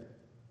got to have.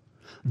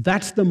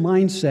 That's the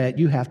mindset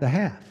you have to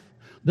have.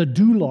 The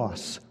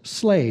doulos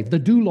slave, the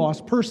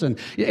doulos person.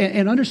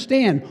 And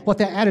understand what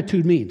that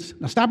attitude means.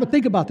 Now stop and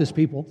think about this,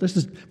 people. This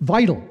is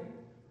vital.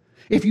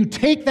 If you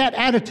take that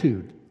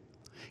attitude,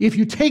 if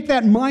you take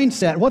that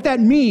mindset, what that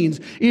means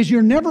is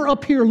you're never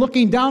up here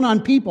looking down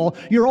on people.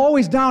 You're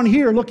always down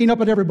here looking up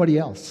at everybody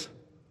else.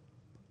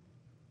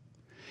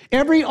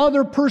 Every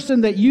other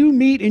person that you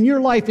meet in your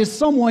life is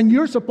someone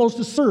you're supposed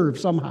to serve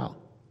somehow.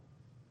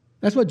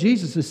 That's what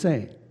Jesus is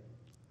saying.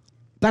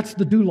 That's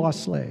the doulos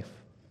slave.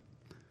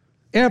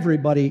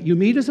 Everybody you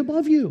meet is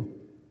above you.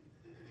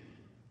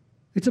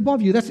 It's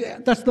above you. That's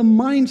the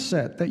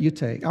mindset that you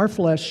take. Our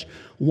flesh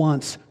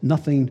wants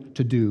nothing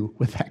to do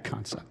with that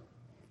concept.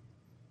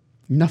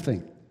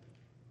 Nothing.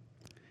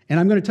 And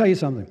I'm going to tell you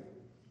something.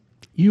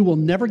 You will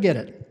never get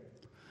it.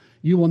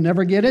 You will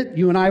never get it.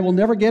 You and I will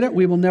never get it.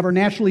 We will never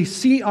naturally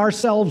see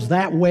ourselves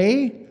that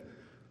way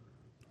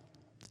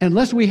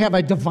unless we have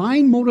a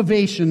divine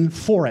motivation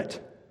for it.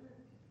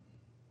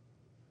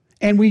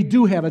 And we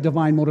do have a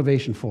divine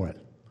motivation for it.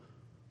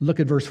 Look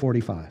at verse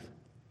 45.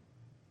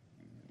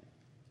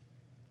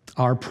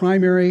 Our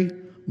primary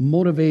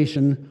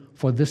motivation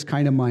for this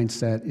kind of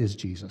mindset is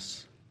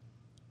Jesus.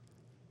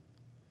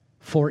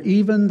 For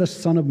even the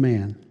Son of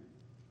Man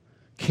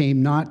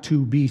came not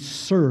to be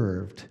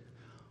served,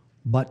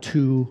 but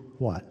to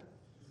what?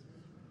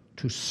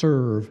 To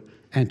serve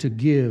and to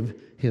give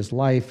his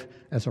life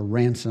as a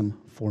ransom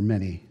for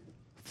many.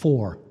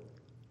 For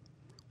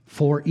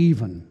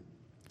even.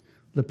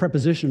 The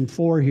preposition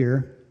for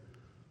here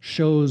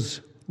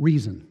shows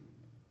reason.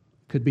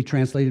 Could be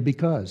translated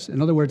because.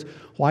 In other words,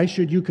 why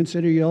should you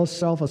consider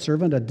yourself a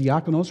servant, a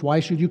diakonos? Why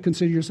should you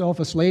consider yourself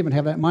a slave and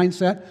have that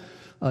mindset?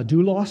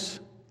 Doulos?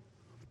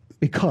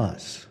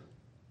 Because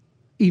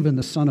even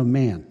the Son of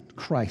Man,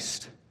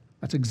 Christ,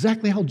 that's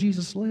exactly how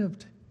Jesus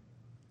lived.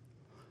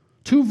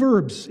 Two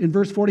verbs in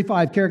verse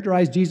 45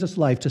 characterize Jesus'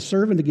 life: to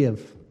serve and to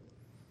give.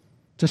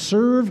 To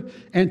serve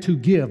and to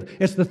give.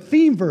 It's the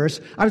theme verse.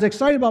 I was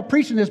excited about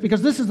preaching this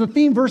because this is the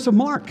theme verse of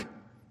Mark.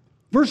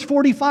 Verse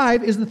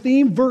 45 is the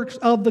theme verse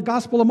of the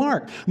Gospel of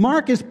Mark.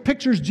 Mark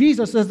pictures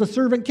Jesus as the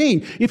servant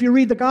king. If you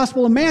read the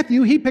Gospel of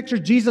Matthew, he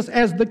pictures Jesus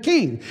as the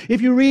king.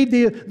 If you read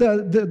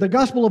the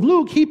Gospel of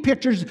Luke, he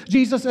pictures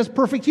Jesus as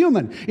perfect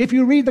human. If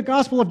you read the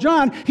Gospel of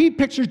John, he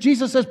pictures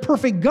Jesus as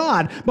perfect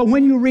God. But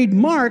when you read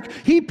Mark,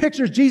 he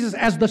pictures Jesus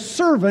as the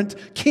servant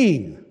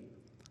king.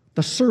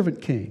 The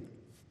servant king.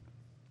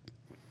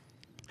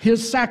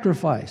 His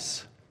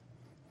sacrifice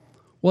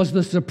was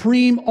the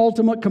supreme,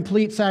 ultimate,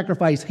 complete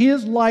sacrifice.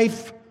 His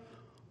life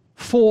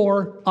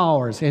for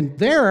ours. And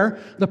there,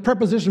 the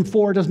preposition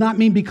for does not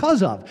mean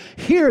because of.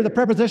 Here, the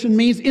preposition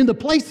means in the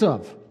place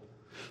of.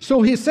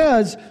 So he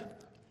says,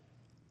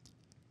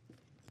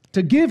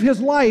 to give his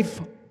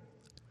life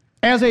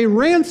as a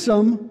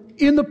ransom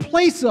in the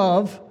place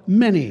of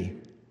many.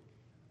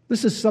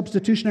 This is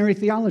substitutionary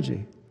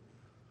theology.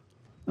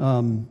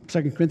 2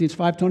 Corinthians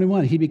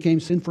 5:21, he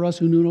became sin for us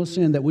who knew no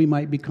sin, that we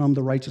might become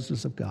the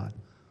righteousness of God.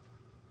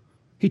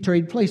 He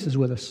traded places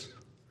with us.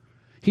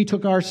 He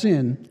took our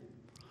sin.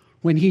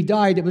 When he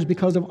died, it was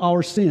because of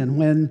our sin.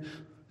 When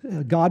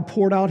God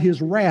poured out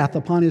his wrath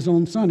upon his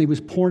own son, he was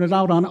pouring it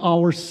out on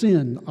our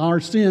sin. Our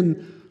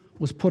sin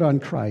was put on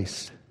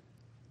Christ.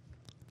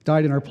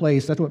 Died in our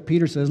place. That's what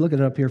Peter says. Look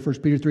at it up here,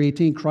 1 Peter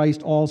 3:18.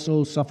 Christ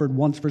also suffered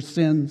once for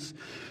sins.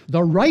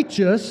 The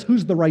righteous,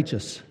 who's the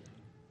righteous?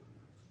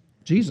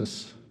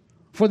 Jesus.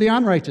 For the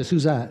unrighteous,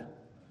 who's that?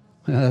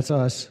 That's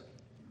us.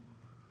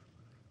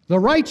 The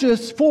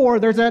righteous for,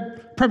 there's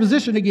that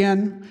preposition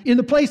again, in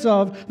the place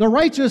of, the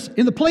righteous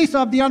in the place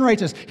of the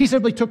unrighteous. He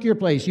simply took your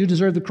place. You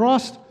deserve the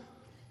cross.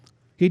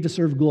 He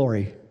deserved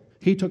glory.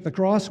 He took the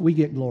cross. We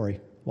get glory.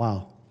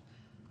 Wow.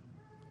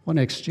 What an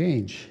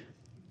exchange.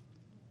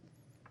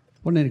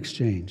 What an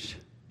exchange.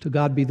 To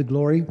God be the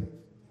glory.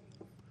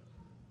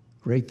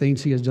 Great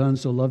things he has done.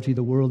 So loved he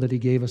the world that he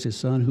gave us his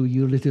son, who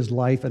yielded his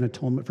life an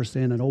atonement for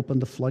sin and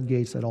opened the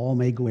floodgates that all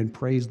may go in.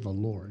 Praise the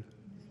Lord.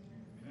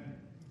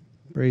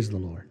 Praise the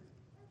Lord.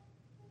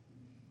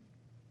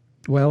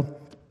 Well,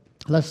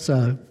 let's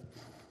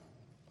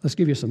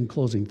give you some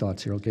closing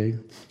thoughts here, okay?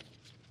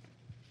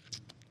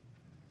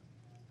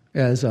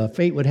 As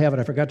fate would have it,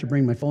 I forgot to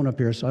bring my phone up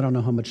here, so I don't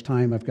know how much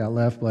time I've got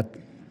left, but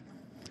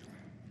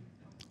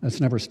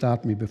that's never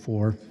stopped me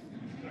before.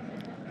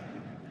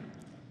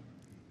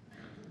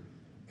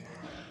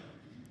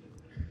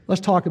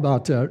 Let's talk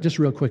about, just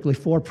real quickly,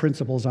 4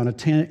 principles on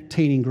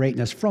attaining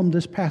greatness from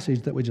this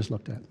passage that we just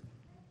looked at.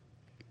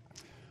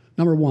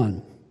 Number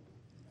 1,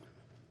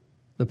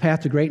 the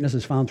path to greatness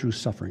is found through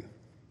suffering.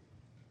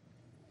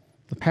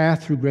 The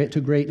path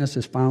to greatness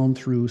is found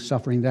through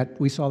suffering. That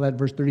we saw that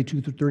verse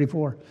 32 through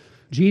 34.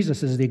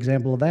 Jesus is the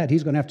example of that.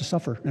 He's going to have to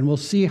suffer, and we'll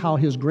see how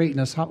his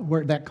greatness,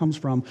 where that comes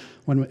from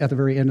at the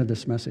very end of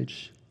this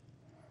message.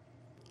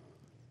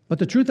 But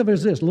the truth of it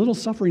is this: little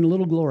suffering,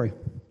 little glory.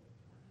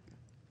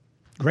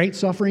 Great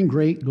suffering,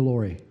 great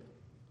glory.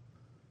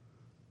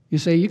 You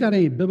say, you got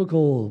any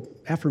biblical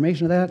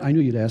affirmation of that? I knew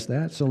you'd ask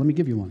that, so let me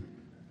give you one.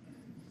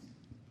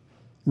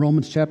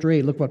 Romans chapter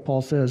 8, look what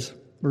Paul says,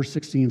 verse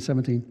 16 and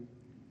 17.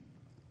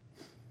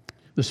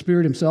 The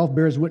Spirit himself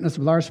bears witness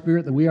with our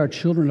spirit that we are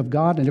children of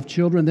God, and if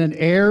children, then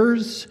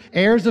heirs,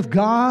 heirs of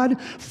God,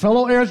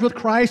 fellow heirs with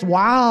Christ.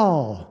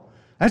 Wow,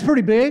 that's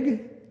pretty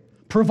big.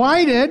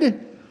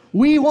 Provided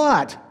we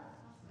what?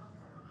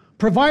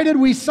 Provided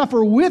we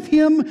suffer with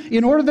him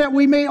in order that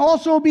we may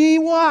also be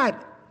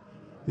what?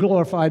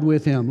 Glorified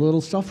with him.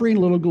 Little suffering,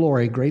 little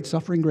glory. Great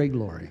suffering, great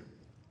glory.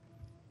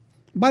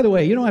 By the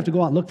way, you don't have to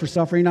go out and look for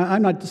suffering.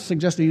 I'm not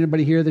suggesting to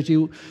anybody here that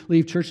you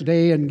leave church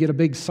today and get a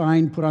big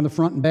sign put on the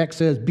front and back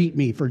says, "Beat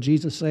me for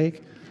Jesus'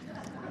 sake." I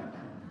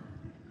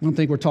don't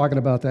think we're talking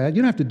about that.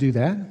 You don't have to do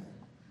that.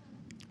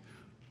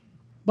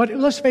 But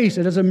let's face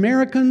it, as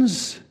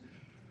Americans,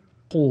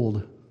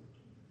 cold,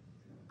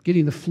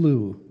 getting the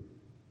flu.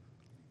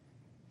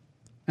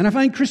 And I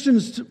find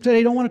Christians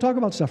today don't want to talk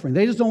about suffering.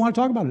 They just don't want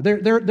to talk about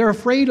it. They're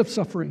afraid of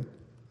suffering.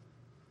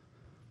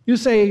 You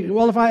say,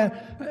 well,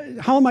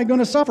 how am I going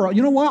to suffer?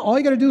 You know what? All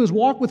you got to do is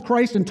walk with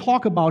Christ and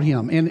talk about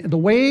him. And the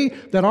way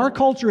that our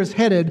culture is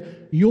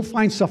headed, you'll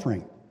find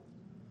suffering.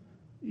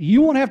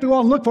 You won't have to go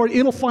out and look for it.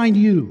 It'll find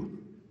you.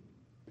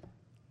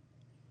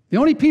 The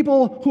only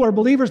people who are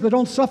believers that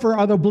don't suffer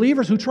are the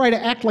believers who try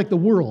to act like the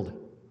world.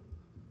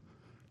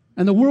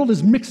 And the world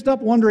is mixed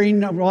up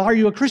wondering, well, are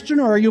you a Christian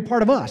or are you a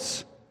part of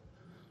us?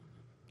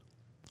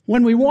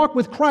 When we walk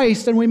with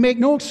Christ and we make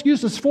no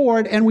excuses for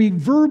it and we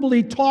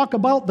verbally talk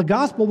about the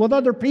gospel with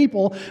other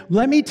people,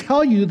 let me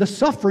tell you, the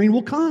suffering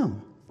will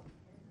come.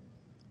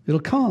 It'll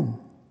come.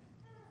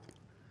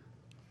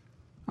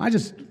 I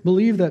just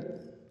believe that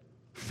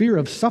fear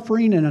of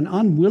suffering and an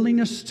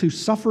unwillingness to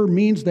suffer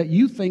means that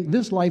you think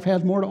this life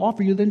has more to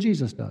offer you than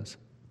Jesus does.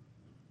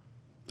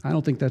 I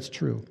don't think that's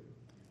true.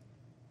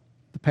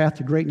 The path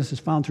to greatness is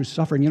found through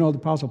suffering. You know, the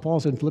Apostle Paul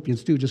said in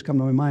Philippians 2, just come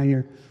to my mind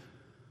here.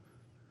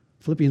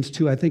 Philippians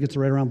 2, I think it's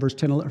right around verse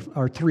 10,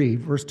 or 3,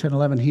 verse 10,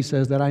 11, he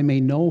says that I may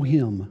know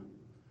him.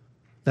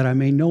 That I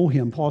may know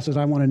him. Paul says,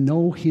 I want to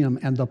know him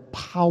and the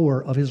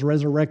power of his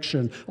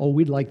resurrection. Oh,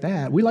 we'd like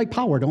that. We like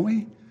power, don't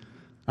we?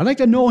 I'd like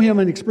to know him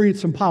and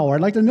experience some power.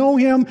 I'd like to know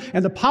him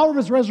and the power of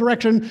his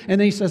resurrection. And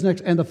then he says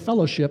next, and the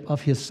fellowship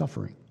of his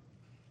suffering.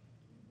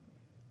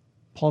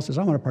 Paul says,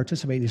 I want to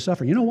participate in his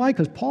suffering. You know why?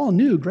 Because Paul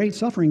knew great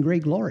suffering,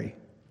 great glory.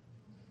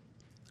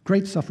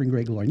 Great suffering,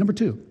 great glory. Number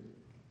 2,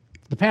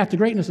 the path to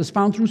greatness is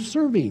found through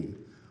serving.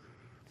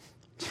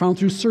 It's found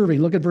through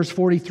serving. Look at verse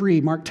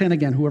 43, Mark 10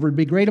 again. Whoever would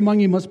be great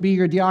among you must be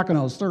your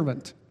diakonos,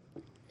 servant.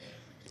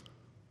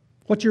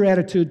 What's your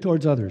attitude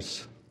towards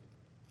others?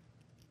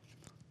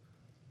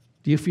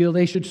 Do you feel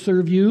they should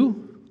serve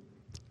you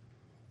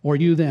or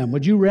you them?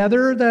 Would you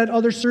rather that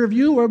others serve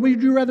you, or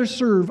would you rather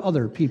serve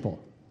other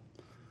people?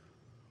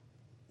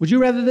 Would you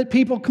rather that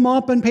people come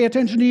up and pay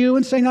attention to you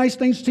and say nice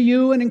things to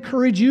you and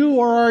encourage you,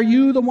 or are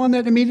you the one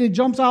that immediately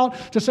jumps out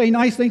to say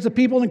nice things to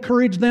people,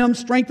 encourage them,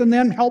 strengthen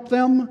them, help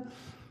them?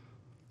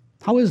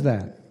 How is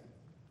that?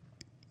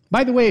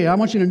 By the way, I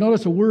want you to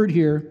notice a word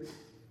here.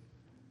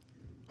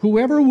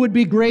 Whoever would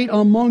be great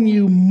among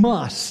you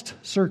must,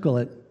 circle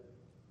it.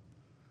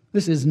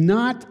 This is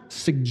not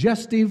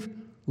suggestive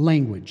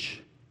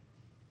language.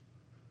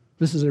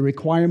 This is a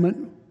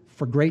requirement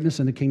for greatness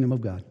in the kingdom of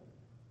God.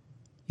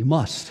 You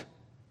must.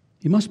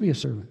 You must be a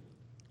servant.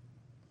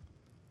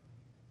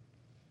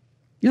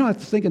 You know, I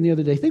was thinking the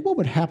other day, think what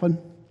would happen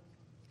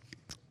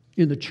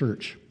in the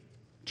church.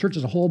 Church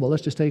as a whole, but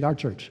let's just take our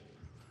church.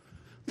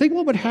 Think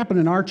what would happen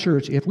in our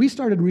church if we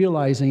started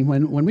realizing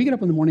when we get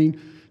up in the morning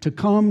to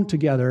come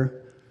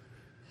together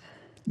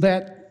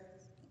that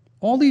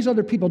all these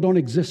other people don't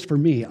exist for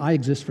me, I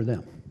exist for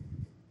them.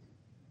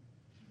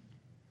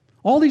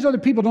 All these other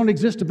people don't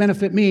exist to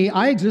benefit me,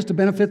 I exist to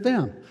benefit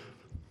them.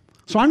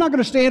 So I'm not going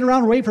to stand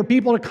around and wait for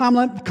people to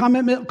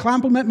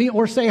compliment me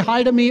or say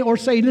hi to me or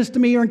say this to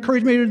me or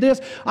encourage me to do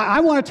this. I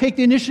want to take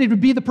the initiative to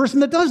be the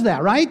person that does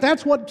that, right?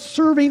 That's what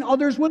serving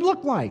others would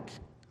look like.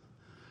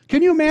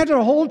 Can you imagine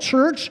a whole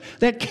church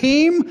that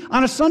came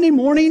on a Sunday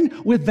morning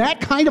with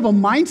that kind of a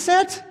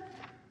mindset?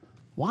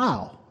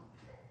 Wow.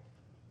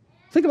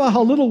 Think about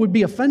how little would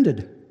be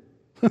offended.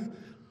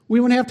 We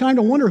wouldn't have time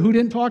to wonder who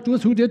didn't talk to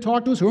us, who did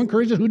talk to us, who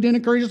encouraged us, who didn't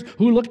encourage us,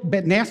 who looked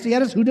nasty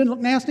at us, who didn't look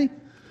nasty.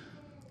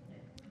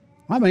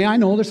 I mean, I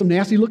know there's some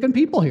nasty-looking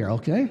people here,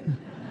 okay?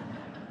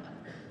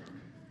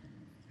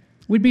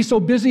 We'd be so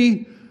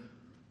busy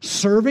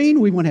serving,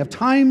 we wouldn't have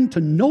time to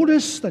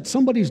notice that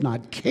somebody's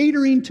not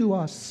catering to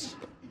us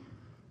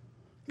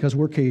because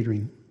we're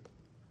catering.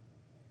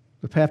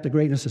 The path to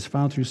greatness is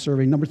found through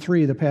serving. Number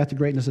 3, the path to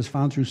greatness is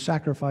found through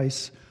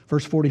sacrifice.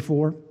 Verse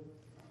 44,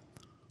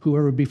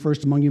 whoever would be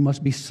first among you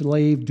must be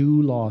slave,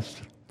 doulos.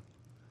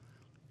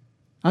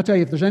 I'll tell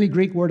you, if there's any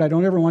Greek word I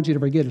don't ever want you to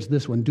forget, it's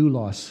this one,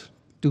 doulos.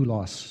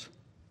 Doulos.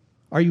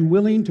 Are you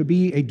willing to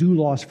be a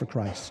doulos for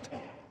Christ?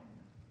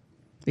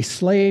 A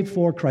slave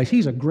for Christ.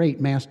 He's a great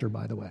master,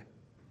 by the way.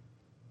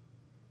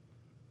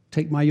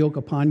 Take my yoke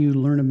upon you,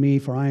 learn of me,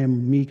 for I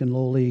am meek and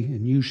lowly,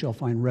 and you shall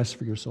find rest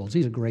for your souls.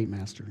 He's a great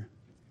master.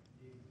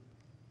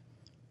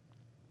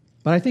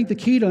 But I think the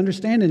key to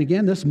understanding,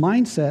 again, this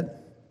mindset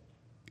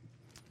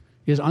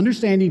is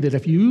understanding that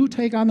if you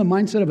take on the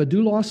mindset of a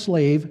doulos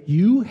slave,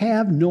 you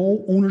have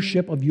no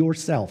ownership of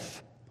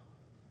yourself.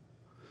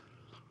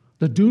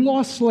 The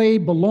doulos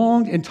slave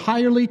belonged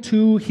entirely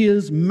to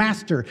his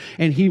master,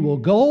 and he will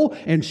go,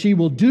 and she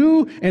will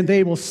do, and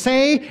they will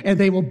say, and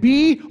they will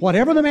be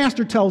whatever the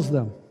master tells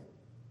them.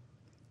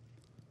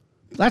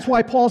 That's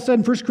why Paul said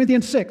in 1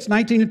 Corinthians 6,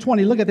 19 and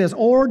 20, look at this.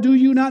 Or do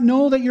you not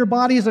know that your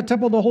body is a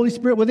temple of the Holy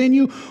Spirit within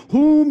you,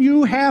 whom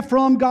you have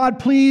from God?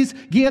 Please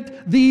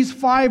get these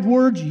 5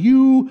 words.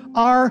 You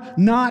are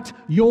not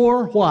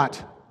your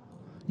what?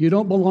 You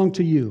don't belong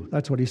to you.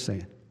 That's what he's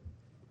saying.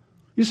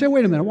 You say,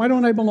 wait a minute, why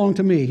don't I belong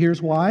to me?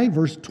 Here's why.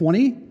 Verse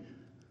 20.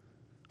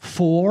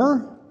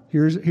 For,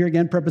 here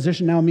again,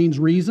 preposition now means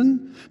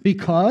reason.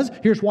 Because,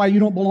 here's why you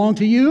don't belong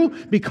to you.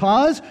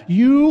 Because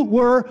you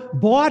were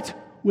bought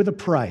with a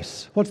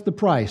price. What's the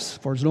price?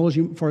 For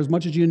as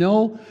much as you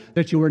know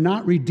that you were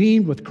not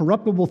redeemed with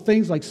corruptible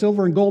things like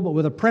silver and gold, but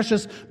with the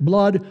precious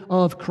blood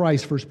of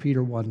Christ, 1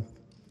 Peter 1.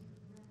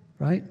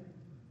 Right?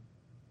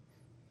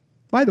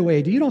 By the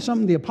way, do you know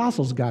something? The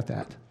apostles got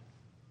that.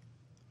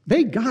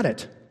 They got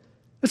it.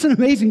 It's an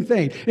amazing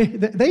thing.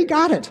 They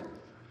got it.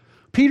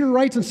 Peter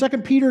writes in 2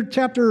 Peter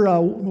chapter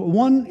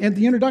 1, in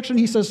the introduction,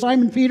 he says,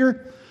 Simon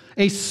Peter,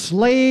 a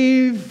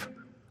slave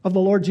of the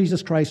Lord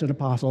Jesus Christ, an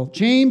apostle.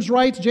 James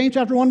writes, James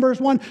chapter 1,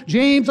 verse 1,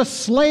 James, a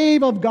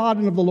slave of God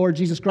and of the Lord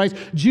Jesus Christ.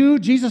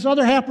 Jude, Jesus'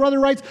 other half-brother,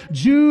 writes,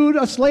 Jude,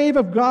 a slave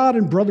of God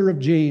and brother of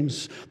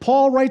James.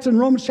 Paul writes in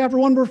Romans chapter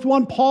 1, verse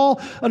 1,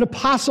 Paul, an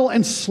apostle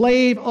and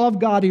slave of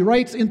God. He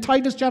writes in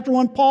Titus chapter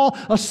 1, Paul,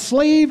 a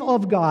slave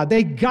of God.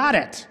 They got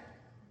it.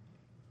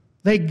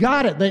 They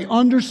got it. They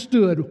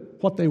understood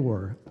what they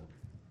were.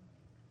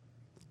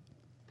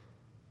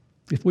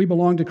 If we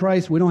belong to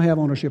Christ, we don't have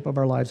ownership of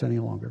our lives any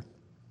longer.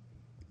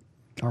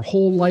 Our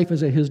whole life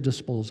is at His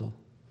disposal.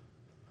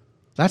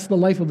 That's the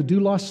life of a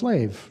doulos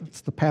slave. It's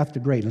the path to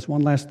greatness.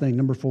 One last thing,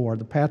 number 4.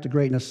 The path to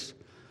greatness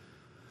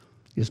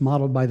is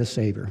modeled by the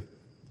Savior.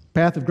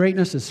 Path of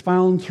greatness is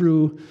found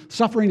through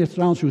suffering, it's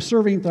found through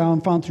serving,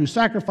 it's found through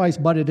sacrifice,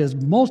 but it is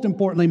most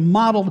importantly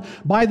modeled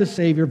by the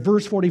Savior.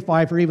 Verse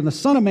 45, for even the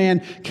Son of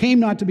Man came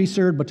not to be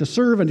served, but to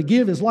serve and to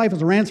give his life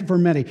as a ransom for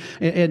many.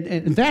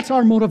 And that's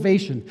our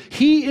motivation.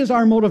 He is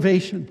our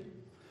motivation.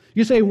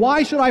 You say,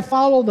 why should I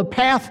follow the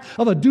path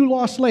of a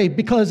doulos slave?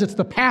 Because it's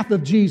the path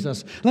of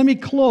Jesus. Let me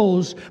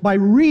close by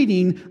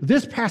reading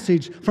this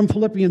passage from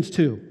Philippians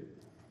 2.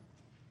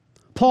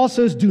 Paul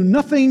says, do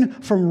nothing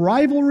from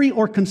rivalry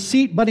or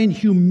conceit, but in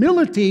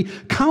humility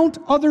count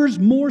others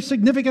more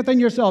significant than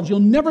yourselves. You'll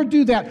never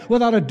do that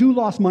without a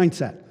doulos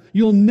mindset.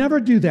 You'll never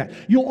do that.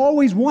 You'll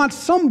always want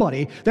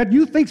somebody that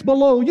you think's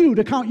below you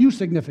to count you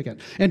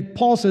significant. And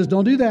Paul says,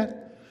 don't do that.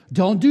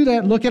 Don't do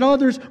that. Look at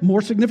others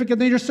more significant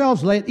than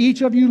yourselves. Let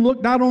each of you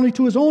look not only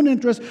to his own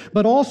interest,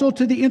 but also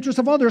to the interest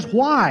of others.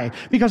 Why?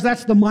 Because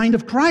that's the mind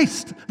of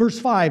Christ. Verse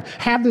 5,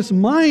 have this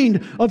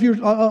mind of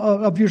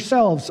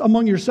yourselves,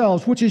 among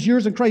yourselves, which is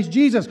yours in Christ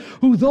Jesus,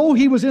 who though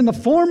he was in the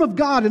form of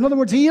God, in other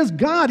words, he is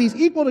God, he's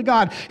equal to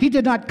God, he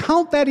did not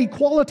count that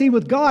equality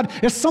with God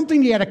as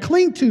something he had to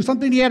cling to,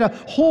 something he had to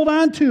hold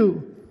on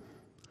to,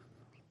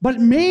 but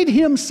made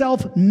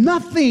himself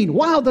nothing.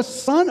 Wow, the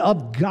Son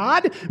of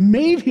God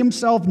made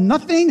himself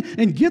nothing.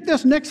 And get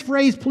this next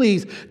phrase,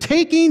 please.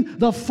 Taking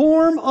the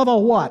form of a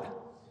what?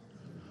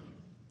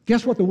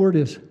 Guess what the word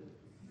is?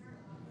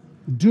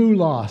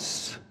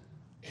 Doulos.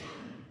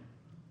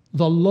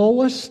 The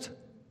lowest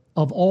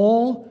of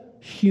all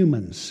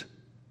humans.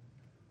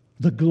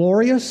 The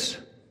glorious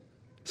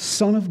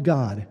Son of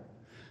God.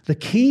 The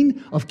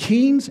King of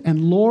kings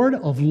and Lord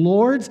of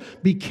lords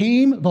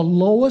became the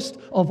lowest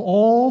of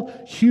all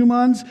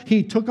humans.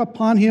 He took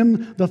upon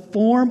him the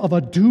form of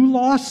a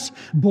doulos,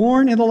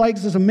 born in the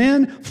likeness of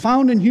men,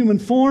 found in human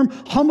form,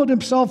 humbled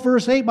himself,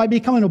 verse 8, by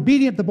becoming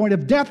obedient to the point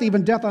of death,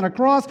 even death on a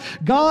cross.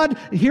 God,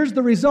 here's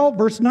the result,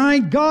 verse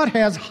 9, God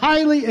has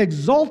highly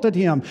exalted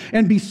him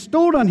and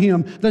bestowed on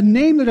him the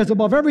name that is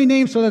above every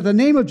name, so that the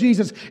name of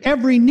Jesus,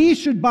 every knee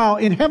should bow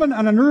in heaven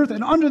and on earth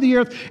and under the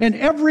earth, and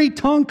every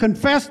tongue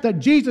confess that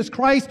Jesus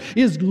Christ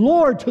is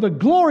Lord, to the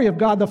glory of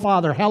God the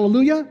Father.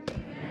 Hallelujah.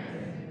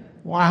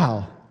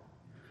 Wow.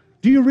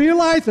 Do you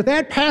realize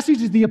that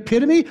passage is the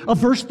epitome of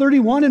verse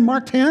 31 in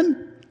Mark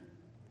 10?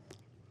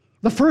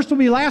 The first will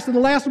be last and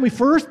the last will be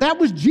first. That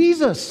was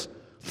Jesus.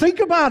 Think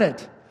about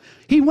it.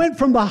 He went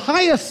from the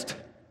highest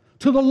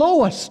to the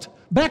lowest,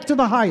 back to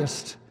the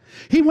highest.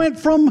 He went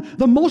from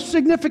the most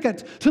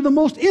significant to the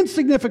most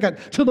insignificant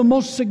to the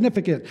most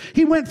significant.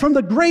 He went from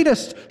the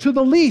greatest to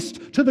the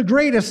least to the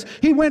greatest.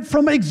 He went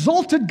from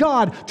exalted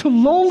God to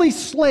lowly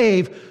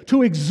slave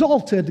to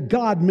exalted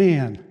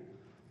God-man.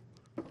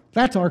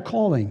 That's our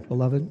calling,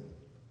 beloved.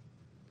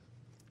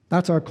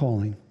 That's our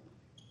calling.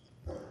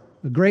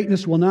 The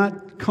greatness will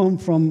not come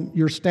from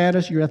your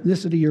status, your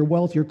ethnicity, your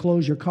wealth, your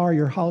clothes, your car,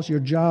 your house, your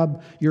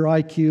job, your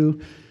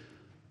IQ.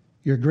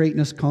 Your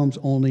greatness comes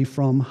only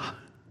from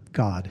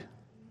God.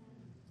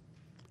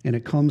 And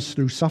it comes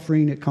through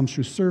suffering, it comes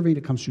through serving,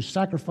 it comes through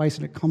sacrifice,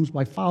 and it comes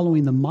by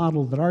following the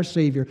model that our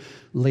Savior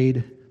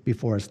laid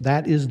before us.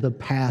 That is the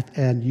path,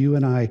 and you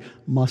and I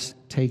must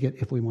take it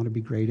if we want to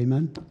be great.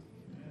 Amen?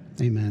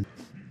 Amen.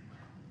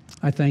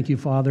 I thank you,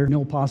 Father.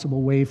 No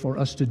possible way for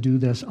us to do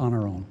this on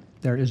our own.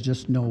 There is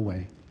just no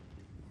way.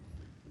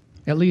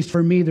 At least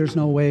for me, there's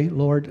no way,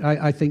 Lord.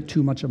 I think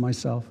too much of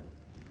myself.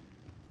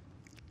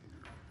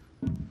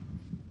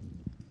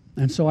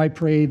 And so I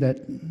pray that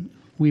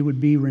we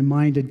would be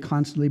reminded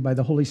constantly by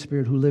the Holy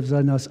Spirit who lives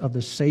in us of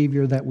the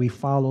Savior that we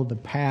follow. The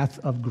path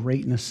of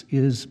greatness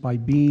is by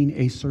being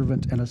a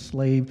servant and a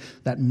slave,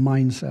 that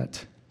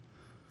mindset.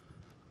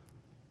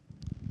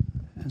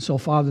 And so,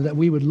 Father, that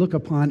we would look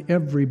upon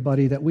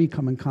everybody that we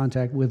come in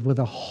contact with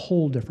a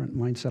whole different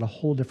mindset, a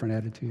whole different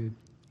attitude.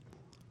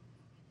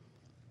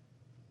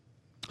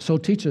 So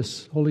teach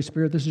us, Holy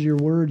Spirit, this is your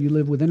word. You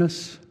live within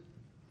us.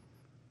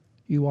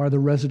 You are the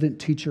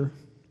resident teacher.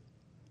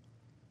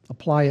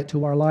 Apply it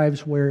to our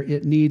lives where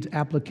it needs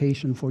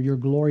application for your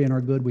glory and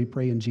our good, we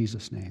pray in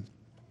Jesus' name.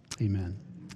 Amen.